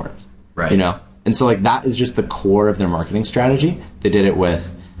 platforms, Right. you know? And so, like, that is just the core of their marketing strategy. They did it with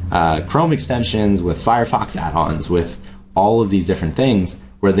Chrome extensions, with Firefox add-ons, with all of these different things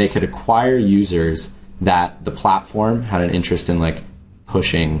where they could acquire users that the platform had an interest in, like,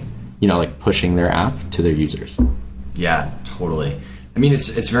 pushing their app to their users. Yeah, totally. I mean,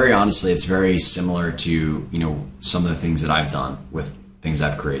 it's very honestly, it's very similar to, you know, some of the things that I've done with things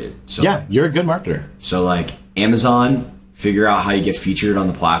I've created. So Yeah, you're a good marketer. So like Amazon, figure out how you get featured on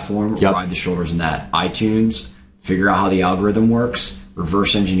the platform, Yep. ride the shoulders in that. iTunes, figure out how the algorithm works,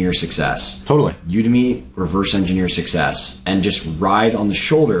 reverse engineer success. Totally. Udemy, reverse engineer success, and just ride on the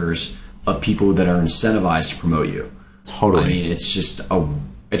shoulders of people that are incentivized to promote you. Totally. I mean, it's just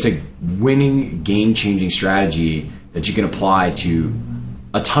it's a winning, game-changing strategy that you can apply to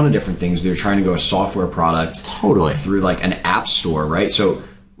a ton of different things. They're trying to go a software product Totally. through like an app store, right? So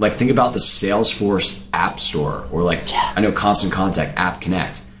like think about the Salesforce app store, or like I know Constant Contact, App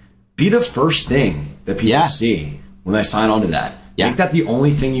Connect. Be the first thing that people Yeah. see when they sign on to that. Yeah. Make that the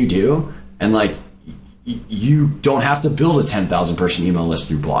only thing you do, and like you don't have to build a 10,000 person email list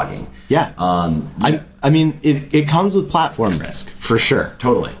through blogging. Yeah. I mean, it comes with platform risk, for sure.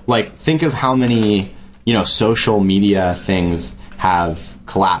 Totally. Like, think of how many, you know, social media things have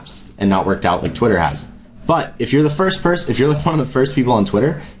collapsed and not worked out like Twitter has. But if you're the first person, if you're like one of the first people on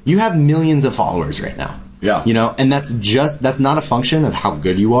Twitter, you have millions of followers right now. Yeah. You know, and that's not a function of how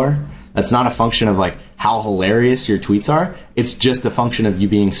good you are. That's not a function of like how hilarious your tweets are. It's just a function of you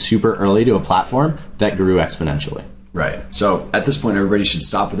being super early to a platform that grew exponentially. Right. So at this point, everybody should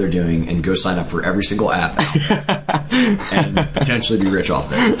stop what they're doing and go sign up for every single app and potentially be rich off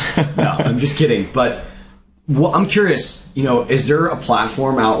it. No, I'm just kidding. But I'm curious, you know, is there a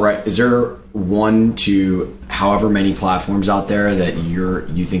platform outright? Is there 1 to however many platforms out there that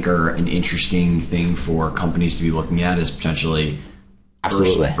you think are an interesting thing for companies to be looking at as potentially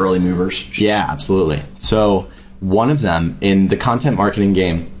Absolutely. early movers? Yeah, absolutely. So one of them, in the content marketing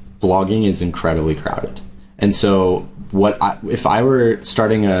game, blogging is incredibly crowded. And so if I were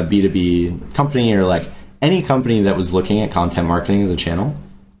starting a B2B company, or like any company that was looking at content marketing as a channel,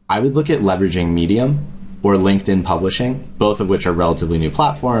 I would look at leveraging Medium or LinkedIn Publishing, both of which are relatively new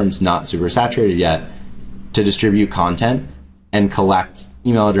platforms, not super saturated yet, to distribute content and collect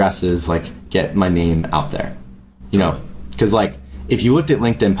email addresses, like get my name out there. You know, because like if you looked at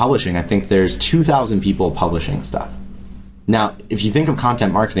LinkedIn Publishing, I think there's 2,000 people publishing stuff. Now, if you think of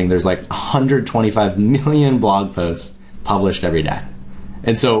content marketing, there's like 125 million blog posts published every day.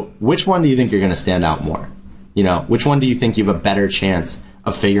 And so which one do you think you're going to stand out more? You know, which one do you think you have a better chance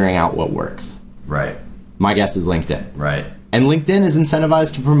of figuring out what works? Right. My guess is LinkedIn. Right. And LinkedIn is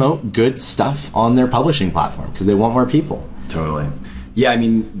incentivized to promote good stuff on their publishing platform because they want more people. Totally. Yeah, I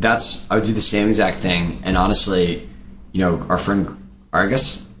mean, I would do the same exact thing. And honestly, you know, our friend, or I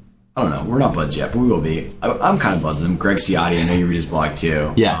guess, I don't know, we're not buds yet, but we will be. I'm kind of buds with him. Greg Ciotti, I know you read his blog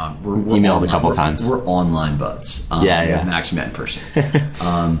too. Yeah, we're emailed a couple times. We're online buds. Yeah. We've actually met in person.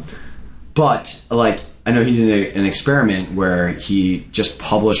 But like, I know he did an experiment where he just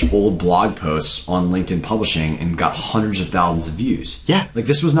published old blog posts on LinkedIn Publishing and got hundreds of thousands of views. Yeah. Like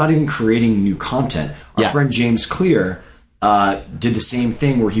this was not even creating new content. Our friend James Clear did the same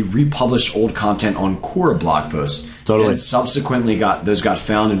thing where he republished old content on Quora blog posts. Totally. And subsequently got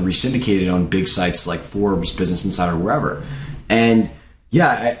found and resyndicated on big sites like Forbes, Business Insider, wherever. And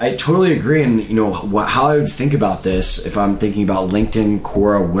yeah, I totally agree. And you know how I would think about this if I'm thinking about LinkedIn,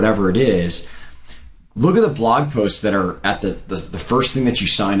 Quora, whatever it is. Look at the blog posts that are at the first thing that you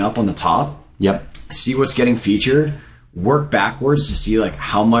sign up on the top. Yep. See what's getting featured. Work backwards to see like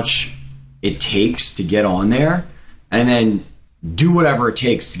how much it takes to get on there, and then do whatever it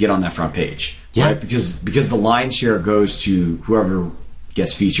takes to get on that front page. Yeah. Right? Because the lion's share goes to whoever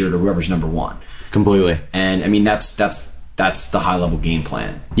gets featured or whoever's number one. Completely. And I mean that's the high level game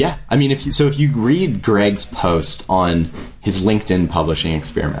plan. Yeah. I mean, if you read Greg's post on his LinkedIn publishing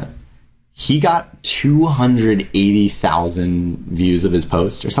experiment, he got 280,000 views of his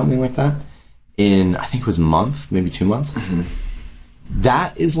post or something like that in, I think it was a month, maybe 2 months. Mm-hmm.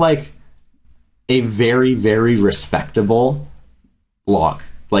 That is like a very, very respectable blog.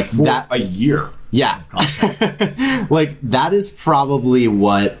 Like For that a year. Yeah. Like that is probably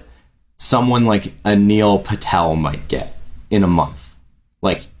what someone like a Neil Patel might get in a month.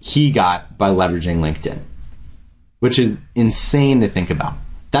 Like he got by leveraging LinkedIn, which is insane to think about.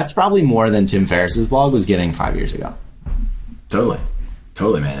 That's probably more than Tim Ferriss's blog was getting 5 years ago. Totally,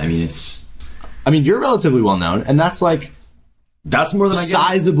 man. I mean, you're relatively well known, and that's like that's more than I get.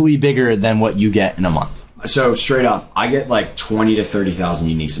 Sizably bigger than what you get in a month. So straight up, I get like 20 to 30,000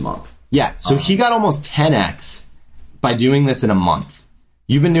 uniques a month. Yeah. So he got almost 10x by doing this in a month.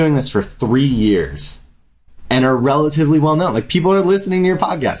 You've been doing this for 3 years and are relatively well known. Like, people are listening to your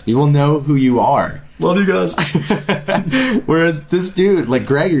podcast. People know who you are. Love you guys. Whereas this dude, like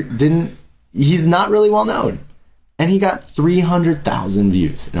Greg, he's not really well known. And he got 300,000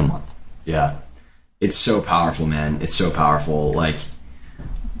 views in a month. Yeah. It's so powerful, man. It's so powerful. Like,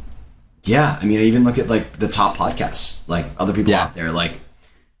 yeah, I mean, I even look at like the top podcasts, like other people out there, like,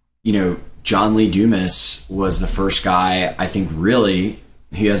 you know, John Lee Dumas was the first guy, I think, really,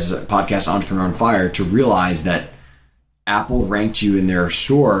 he has a podcast, Entrepreneur on Fire, to realize that Apple ranked you in their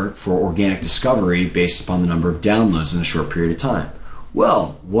store for organic discovery based upon the number of downloads in a short period of time.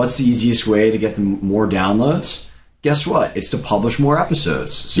 Well, what's the easiest way to get them more downloads? Guess what? It's to publish more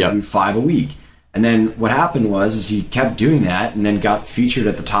episodes. So do 5 a week. And then what happened was he kept doing that and then got featured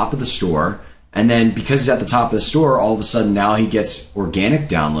at the top of the store. And then because he's at the top of the store, all of a sudden now he gets organic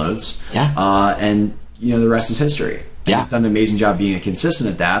downloads. And, you know, the rest is history. And he's done an amazing job being consistent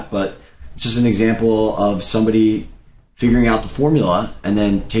at that. But it's just an example of somebody figuring out the formula and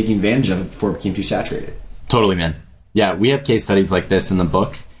then taking advantage of it before it became too saturated. Totally, man. Yeah, we have case studies like this in the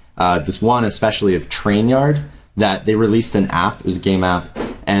book. This one especially of TrainYard, that they released an app. It was a game app.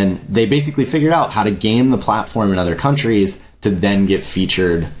 And they basically figured out how to game the platform in other countries to then get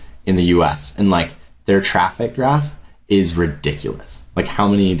featured in the US. And like their traffic graph is ridiculous. Like how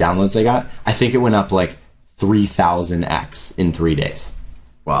many downloads they got. I think it went up like 3,000x in 3 days.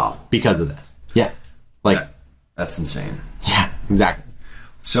 Wow. Because of this. Yeah. Like that's insane. Yeah, exactly.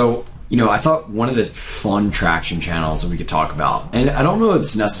 So, you know, I thought one of the fun traction channels that we could talk about, and I don't know if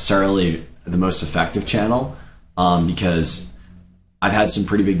it's necessarily the most effective channel, because I've had some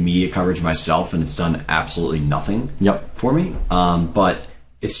pretty big media coverage myself and it's done absolutely nothing for me. But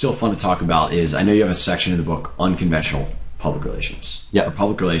it's still fun to talk about is, I know you have a section in the book, unconventional public relations. Or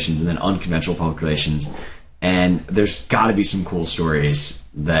public relations and then unconventional public relations. And there's got to be some cool stories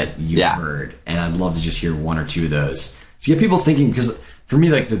that you've heard. And I'd love to just hear one or two of those to get people thinking, because for me,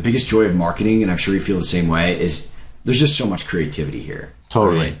 like the biggest joy of marketing, and I'm sure you feel the same way, is there's just so much creativity here.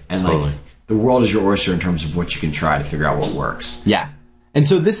 Totally. Right? And like the world is your oyster in terms of what you can try to figure out what works. Yeah. And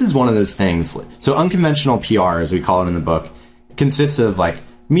so this is one of those things. So unconventional PR, as we call it in the book, consists of like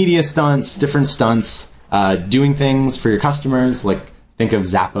media stunts, different stunts, doing things for your customers. Like think of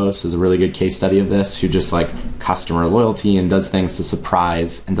Zappos as a really good case study of this, who just like customer loyalty and does things to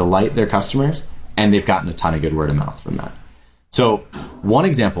surprise and delight their customers. And they've gotten a ton of good word of mouth from that. So one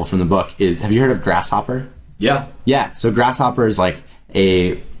example from the book is, have you heard of Grasshopper? Yeah. Yeah. So Grasshopper is like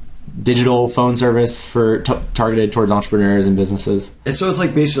a digital phone service for targeted towards entrepreneurs and businesses. And so it's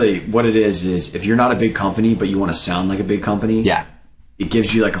like basically what it is if you're not a big company but you want to sound like a big company, it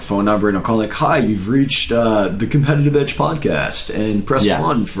gives you like a phone number and it'll call like, hi, you've reached the Competitive Edge podcast and press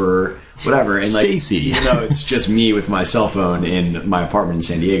 1 for whatever. And like, Stacy. You know, it's just me with my cell phone in my apartment in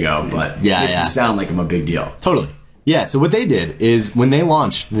San Diego, but it makes me sound like I'm a big deal. Totally. Yeah. So what they did is when they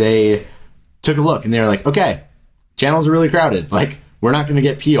launched, they took a look and they were like, okay, channels are really crowded. Like, we're not going to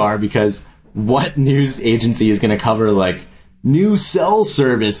get PR because what news agency is going to cover like new cell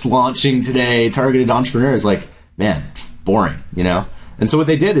service launching today, targeted entrepreneurs? Like, man, boring, you know? And so what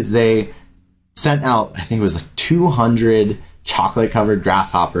they did is they sent out, I think it was like 200 chocolate covered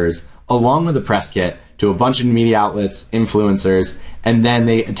grasshoppers along with a press kit to a bunch of media outlets, influencers, and then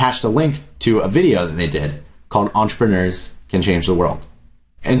they attached a link to a video that they did called Entrepreneurs Can Change the World.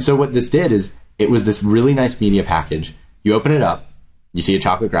 And so what this did is it was this really nice media package. You open it up, you see a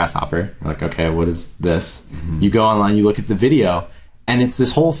chocolate grasshopper. You're like, okay, what is this? You go online, you look at the video, and it's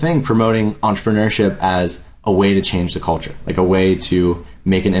this whole thing promoting entrepreneurship as a way to change the culture, like a way to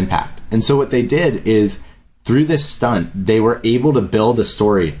make an impact. And so what they did is through this stunt, they were able to build a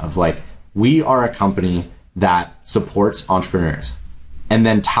story of like, we are a company that supports entrepreneurs, and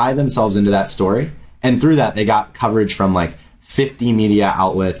then tie themselves into that story. And through that, they got coverage from like 50 media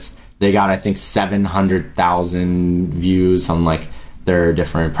outlets. They got, I think, 700,000 views on like their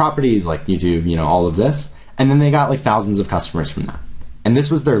different properties like YouTube, you know, all of this. And then they got like thousands of customers from that. And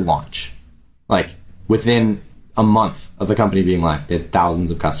this was their launch. Like within a month of the company being live, they had thousands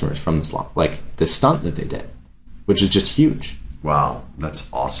of customers from this launch, like this stunt that they did, which is just huge. Wow, that's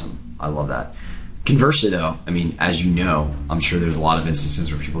awesome. I love that. Conversely though, I mean, as you know, I'm sure there's a lot of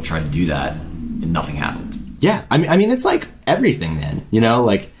instances where people tried to do that and nothing happened. Yeah. I mean, it's like everything then, you know,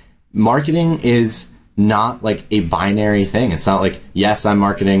 like marketing is not like a binary thing. It's not like, yes, I'm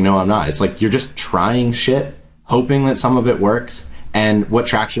marketing, no, I'm not. It's like you're just trying shit, hoping that some of it works. And what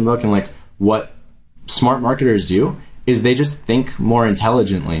Traction Book and like what smart marketers do is they just think more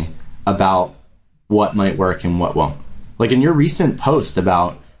intelligently about what might work and what won't. Like in your recent post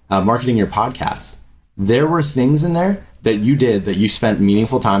about marketing your podcast, there were things in there that you did that you spent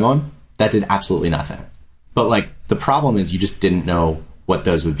meaningful time on that did absolutely nothing. But like the problem is you just didn't know what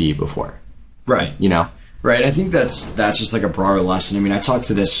those would be before. Right. You know? Right. I think that's just like a broader lesson. I mean, I talk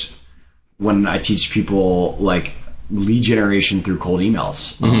to this when I teach people like lead generation through cold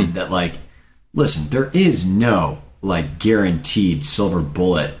emails, that like, listen, there is no like guaranteed silver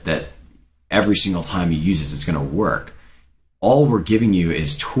bullet that every single time you use this, it's going to work. All we're giving you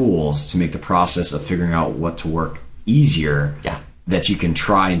is tools to make the process of figuring out what to work easier, that you can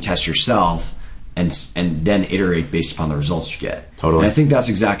try and test yourself and then iterate based upon the results you get. Totally. And I think that's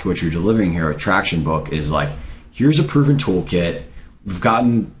exactly what you're delivering here with Traction Book is like, here's a proven toolkit. We've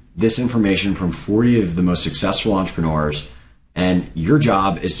gotten this information from 40 of the most successful entrepreneurs, and your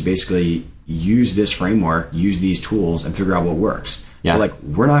job is to basically use this framework, use these tools, and figure out what works. Yeah. But like,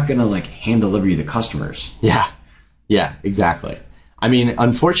 we're not going to like hand deliver you the customers. Yeah. Yeah, exactly. I mean,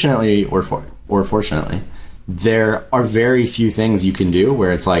 unfortunately or fortunately, there are very few things you can do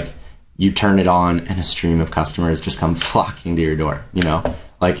where it's like you turn it on and a stream of customers just come flocking to your door, you know?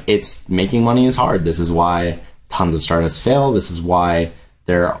 Like, it's making money is hard. This is why tons of startups fail. This is why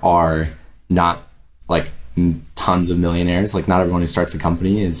there are not like tons of millionaires. Like, not everyone who starts a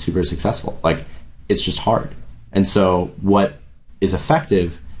company is super successful. Like, it's just hard. And so what is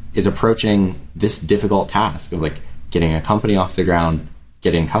effective is approaching this difficult task of like getting a company off the ground,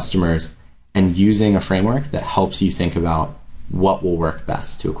 getting customers, and using a framework that helps you think about what will work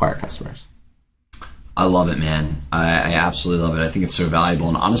best to acquire customers. I love it, man. I absolutely love it. I think it's so valuable.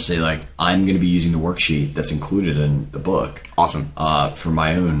 And honestly, like, I'm going to be using the worksheet that's included in the book. Awesome. For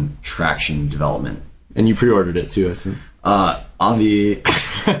my own traction development. And you pre-ordered it too, I assume. Avi.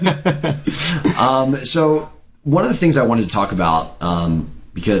 So one of the things I wanted to talk about,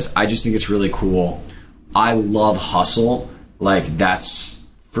 because I just think it's really cool. I love hustle. Like, that's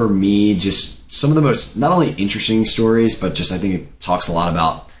for me just some of the most not only interesting stories, but just I think it talks a lot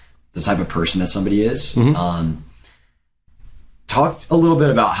about the type of person that somebody is. Talk a little bit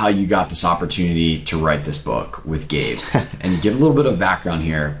about how you got this opportunity to write this book with Gabe and give a little bit of background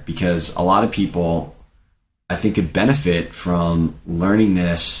here, because a lot of people I think could benefit from learning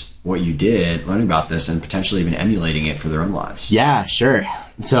this, what you did, learning about this, and potentially even emulating it for their own lives. Yeah, sure.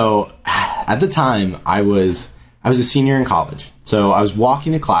 So at the time I was a senior in college. So I was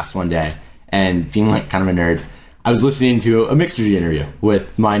walking to class one day and being like kind of a nerd, I was listening to a Mixergy interview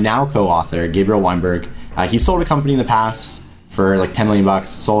with my now co-author, Gabriel Weinberg. He sold a company in the past for like $10 million,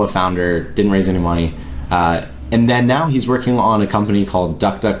 solo founder, didn't raise any money. And then now he's working on a company called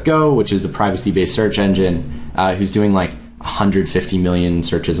DuckDuckGo, which is a privacy-based search engine, who's doing like 150 million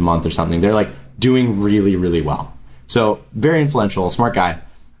searches a month or something. They're like doing really, really well. So very influential, smart guy.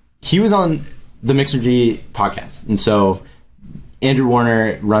 He was on the Mixergy podcast. And so Andrew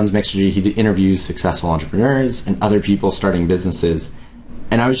Warner runs Mixergy. He interviews successful entrepreneurs and other people starting businesses.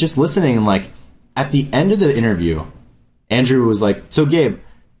 And I was just listening, and like at the end of the interview, Andrew was like, so Gabe,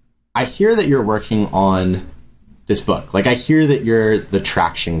 I hear that you're working on this book. Like, I hear that you're the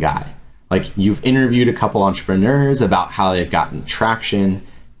traction guy. Like, you've interviewed a couple entrepreneurs about how they've gotten traction,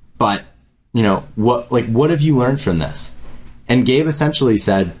 but you know, what have you learned from this? And Gabe essentially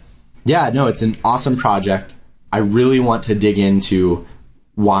said, yeah, no, it's an awesome project. I really want to dig into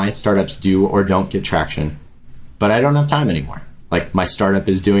why startups do or don't get traction, but I don't have time anymore. Like, my startup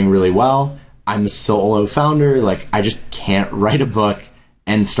is doing really well. I'm a solo founder. Like, I just can't write a book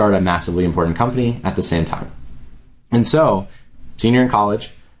and start a massively important company at the same time. And so, senior in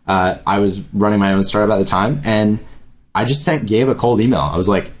college, I was running my own startup at the time, and I just sent Gabe a cold email. I was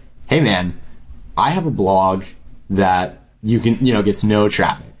like, hey man, I have a blog that you can, gets no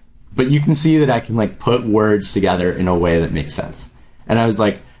traffic, but you can see that I can like put words together in a way that makes sense. And I was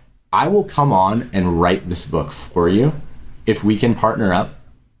like, I will come on and write this book for you if we can partner up,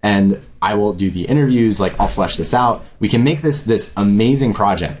 and I will do the interviews. Like, I'll flesh this out. We can make this amazing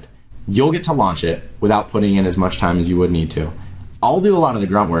project. You'll get to launch it without putting in as much time as you would need to. I'll do a lot of the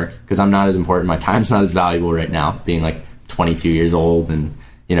grunt work because I'm not as important. My time's not as valuable right now, being like 22 years old and,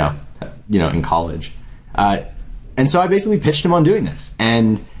 in college. And so I basically pitched him on doing this.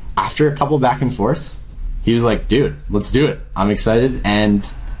 And after a couple back and forths, he was like, dude, let's do it. I'm excited.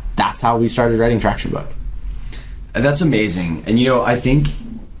 And that's how we started writing Traction Book. That's amazing. And, I think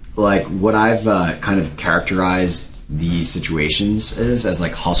like what I've kind of characterized these situations is as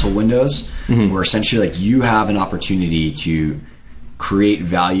like hustle windows, where essentially like you have an opportunity to create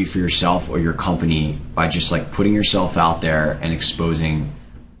value for yourself or your company by just like putting yourself out there and exposing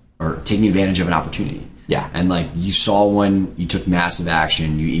or taking advantage of an opportunity. Yeah. And like you saw when you took massive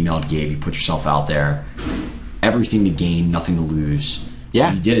action, you emailed Gabe, you put yourself out there, everything to gain, nothing to lose.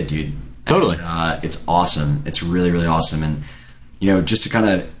 Yeah. You did it, dude. Totally. And, it's awesome. It's really, really awesome. And, you know, just to kind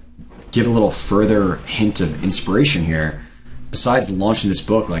of give a little further hint of inspiration here, besides launching this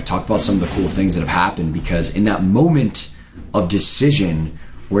book, like talk about some of the cool things that have happened, because in that moment of decision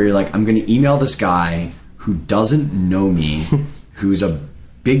where you're like, I'm going to email this guy who doesn't know me, who's a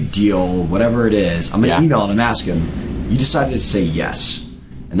big deal, whatever it is, I'm going to email him and ask him, you decided to say yes.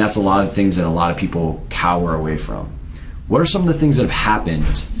 And that's a lot of things that a lot of people cower away from. What are some of the things that have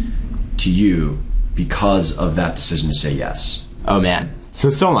happened to you because of that decision to say yes? Oh man,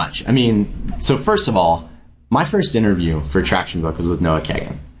 so much. I mean, so first of all, my first interview for Traction Book was with Noah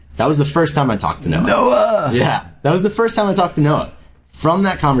Kagan. That was the first time I talked to Noah. Noah! Yeah, that was the first time I talked to Noah. From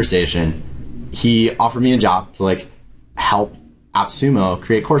that conversation, he offered me a job to like help AppSumo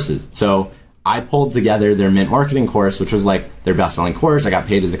create courses. So I pulled together their Mint marketing course, which was like their best-selling course. I got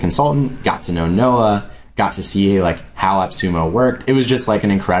paid as a consultant, got to know Noah, got to see like how AppSumo worked. It was just like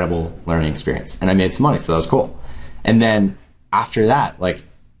an incredible learning experience, and I made some money, so that was cool. And then after that, like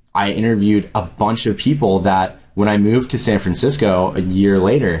I interviewed a bunch of people that when I moved to San Francisco a year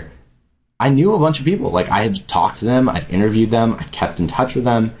later, I knew a bunch of people. Like I had talked to them, I'd interviewed them, I kept in touch with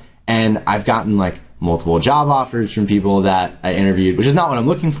them, and I've gotten like multiple job offers from people that I interviewed, which is not what I'm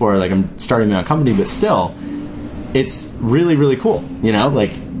looking for. Like I'm starting my own company, but still, it's really, really cool. You know,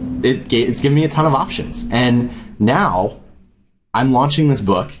 like it's given me a ton of options. And now I'm launching this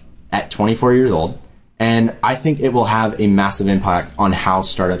book at 24 years old, and I think it will have a massive impact on how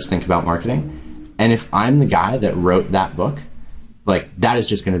startups think about marketing. And if I'm the guy that wrote that book, like that is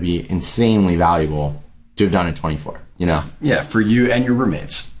just going to be insanely valuable to have done at 24, you know? Yeah, for you and your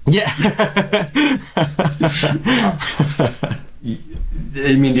roommates. Yeah. I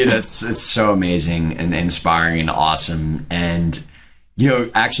mean, dude, it's so amazing and inspiring and awesome. And, you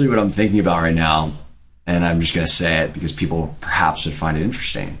know, actually what I'm thinking about right now, and I'm just going to say it because people perhaps would find it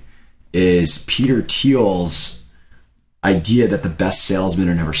interesting, is Peter Thiel's idea that the best salesmen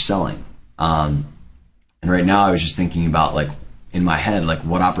are never selling. And right now I was just thinking about, like, in my head, like,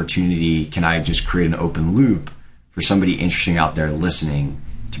 what opportunity can I just create an open loop for somebody interesting out there listening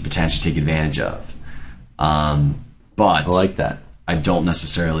to potentially take advantage of. But I like that. I don't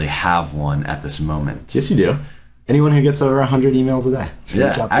necessarily have one at this moment. Yes, you do. Anyone who gets over 100 emails a day.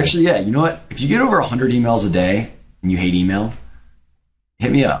 Yeah, actually, yeah. You know what? If you get over 100 emails a day and you hate email,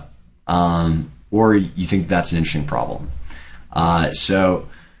 hit me up. Or you think that's an interesting problem. So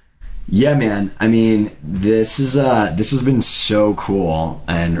yeah, man. I mean, this has been so cool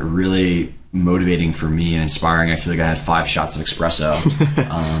and really motivating for me and inspiring. I feel like I had 5 shots of espresso.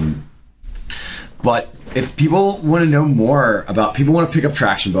 But if people want to know more about, people want to pick up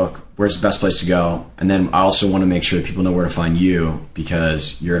Traction Book, where's the best place to go? And then I also want to make sure that people know where to find you,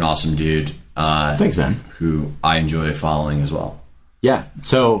 because you're an awesome dude. Thanks, man. Who I enjoy following as well. Yeah.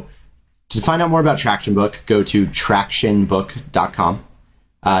 So to find out more about Traction Book, go to tractionbook.com.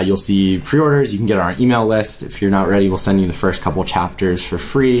 You'll see pre-orders. You can get on our email list. If you're not ready, we'll send you the first couple chapters for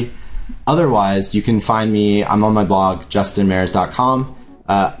free. Otherwise, you can find me. I'm on my blog, justinmares.com.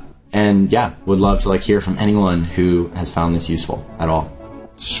 And yeah, would love to like hear from anyone who has found this useful at all.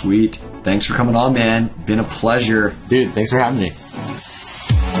 Sweet. Thanks for coming on, man. Been a pleasure. Dude, thanks for having me.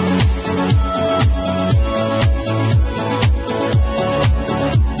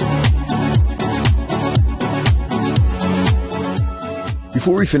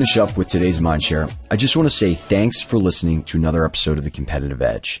 Before we finish up with today's Mindshare, I just want to say thanks for listening to another episode of The Competitive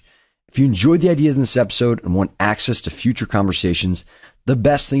Edge. If you enjoyed the ideas in this episode and want access to future conversations, the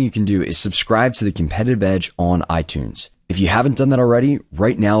best thing you can do is subscribe to The Competitive Edge on iTunes. If you haven't done that already,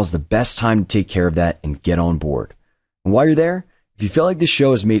 right now is the best time to take care of that and get on board. And while you're there, if you feel like this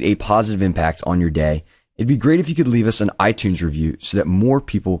show has made a positive impact on your day, it'd be great if you could leave us an iTunes review so that more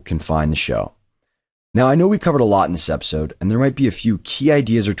people can find the show. Now, I know we covered a lot in this episode, and there might be a few key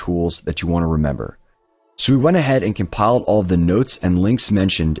ideas or tools that you want to remember. So we went ahead and compiled all of the notes and links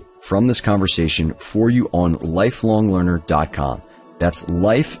mentioned from this conversation for you on lifelonglearner.com. That's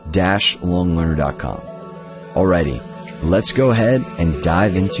life-longlearner.com. Alrighty, let's go ahead and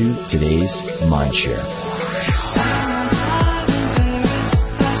dive into today's Mindshare.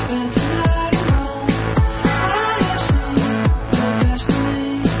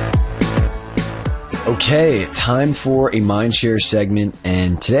 Okay, time for a Mindshare segment.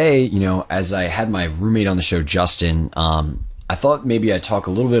 And today, as I had my roommate on the show, Justin, I thought maybe I'd talk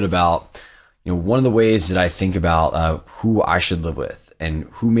a little bit about, one of the ways that I think about who I should live with and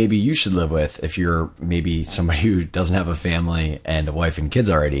who maybe you should live with. If you're maybe somebody who doesn't have a family and a wife and kids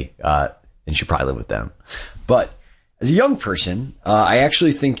already, then you should probably live with them. But as a young person, I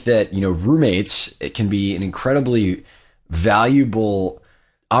actually think that, roommates, it can be an incredibly valuable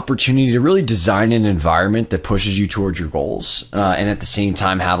opportunity to really design an environment that pushes you towards your goals, and at the same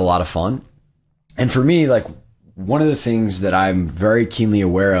time have a lot of fun. And for me, like, one of the things that I'm very keenly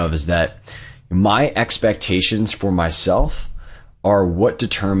aware of is that my expectations for myself are what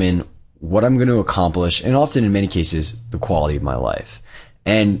determine what I'm going to accomplish, and often in many cases, the quality of my life.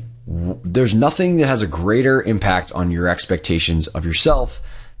 And there's nothing that has a greater impact on your expectations of yourself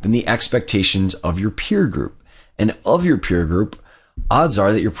than the expectations of your peer group. And of your peer group, odds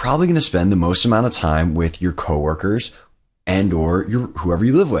are that you're probably going to spend the most amount of time with your coworkers and or whoever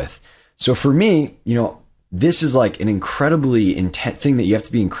you live with. So for me, this is like an incredibly thing that you have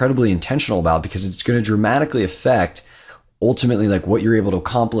to be incredibly intentional about, because it's going to dramatically affect ultimately like what you're able to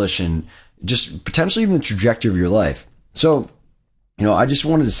accomplish and just potentially even the trajectory of your life. So, I just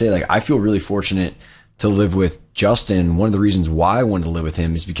wanted to say, like, I feel really fortunate to live with Justin. One of the reasons why I wanted to live with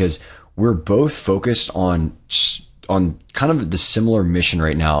him is because we're both focused on kind of the similar mission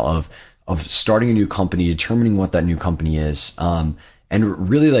right now of starting a new company, determining what that new company is, and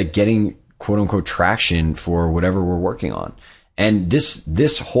really like getting quote unquote traction for whatever we're working on. And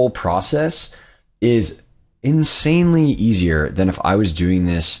this whole process is insanely easier than if I was doing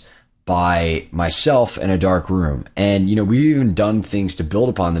this by myself in a dark room. And, we've even done things to build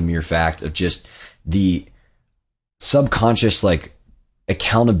upon the mere fact of just the subconscious, like,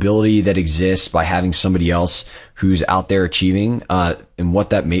 accountability that exists by having somebody else who's out there achieving, and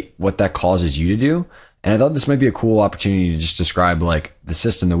what that causes you to do. And I thought this might be a cool opportunity to just describe like the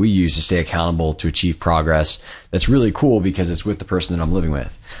system that we use to stay accountable to achieve progress. That's really cool because it's with the person that I'm living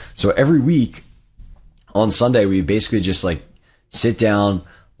with. So every week on Sunday, we basically just like sit down,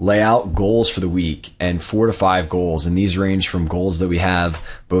 lay out goals for the week, and 4 to 5 goals. And these range from goals that we have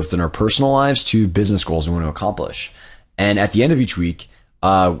both in our personal lives to business goals we want to accomplish. And at the end of each week,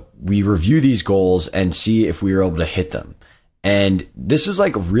 we review these goals and see if we were able to hit them. And this is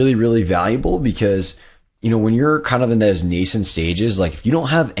like really, really valuable because, when you're kind of in those nascent stages, like if you don't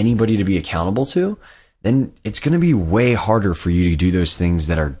have anybody to be accountable to, then it's going to be way harder for you to do those things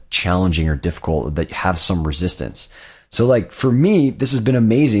that are challenging or difficult, that have some resistance. So like for me, this has been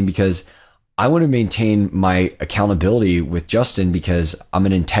amazing because I want to maintain my accountability with Justin because I'm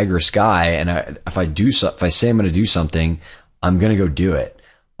an integrous guy. And if I say I'm going to do something, I'm going to go do it.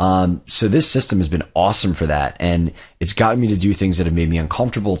 So this system has been awesome for that. And it's gotten me to do things that have made me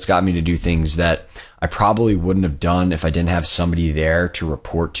uncomfortable. It's gotten me to do things that I probably wouldn't have done if I didn't have somebody there to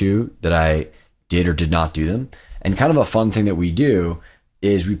report to that I did or did not do them. And kind of a fun thing that we do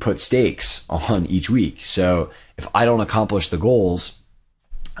is we put stakes on each week. So if I don't accomplish the goals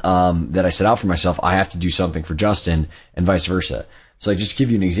that I set out for myself, I have to do something for Justin and vice versa. So I just give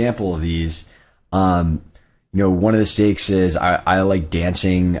you an example of these. One of the stakes is I like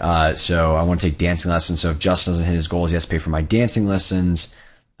dancing. So I want to take dancing lessons. So if Justin doesn't hit his goals, he has to pay for my dancing lessons.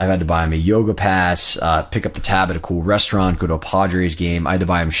 I've had to buy him a yoga pass, pick up the tab at a cool restaurant, go to a Padres game. I had to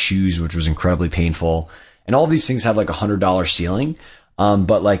buy him shoes, which was incredibly painful. And all these things have like $100 ceiling.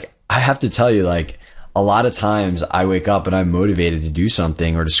 But like, I have to tell you, like, a lot of times I wake up and I'm motivated to do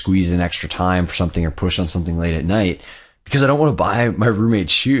something or to squeeze in extra time for something or push on something late at night because I don't want to buy my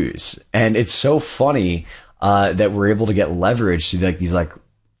roommate's shoes. And it's so funny that we're able to get leverage to like these like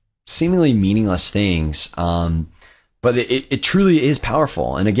seemingly meaningless things. But it truly is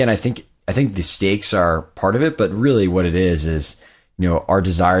powerful. And again, I think the stakes are part of it, but really what it is, our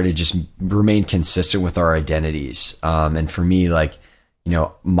desire to just remain consistent with our identities. And for me, like,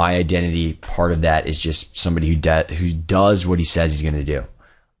 my identity, part of that is just somebody who does what he says he's going to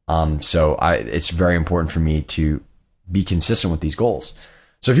do. So it's very important for me to be consistent with these goals.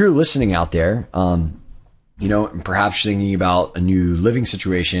 So if you're listening out there, perhaps thinking about a new living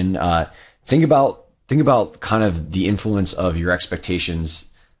situation, think about kind of the influence of your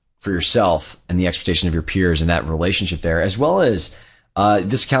expectations for yourself and the expectation of your peers and that relationship there, as well as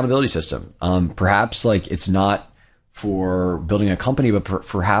this accountability system. Perhaps like it's not for building a company, but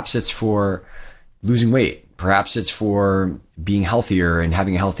perhaps it's for losing weight. Perhaps it's for being healthier and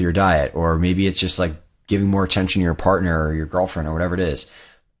having a healthier diet, or maybe it's just like giving more attention to your partner or your girlfriend or whatever it is.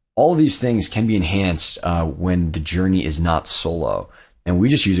 All of these things can be enhanced when the journey is not solo. And we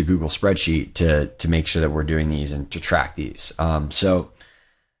just use a Google spreadsheet to make sure that we're doing these and to track these. So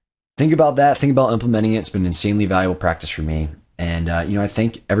think about that. Think about implementing it. It's been an insanely valuable practice for me. And, I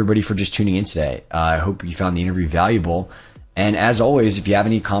thank everybody for just tuning in today. I hope you found the interview valuable. And as always, if you have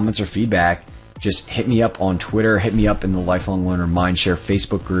any comments or feedback, just hit me up on Twitter, hit me up in the Lifelong Learner Mindshare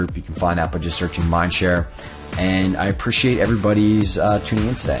Facebook group. You can find that by just searching Mindshare. And I appreciate everybody's tuning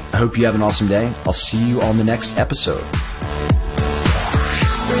in today. I hope you have an awesome day. I'll see you on the next episode.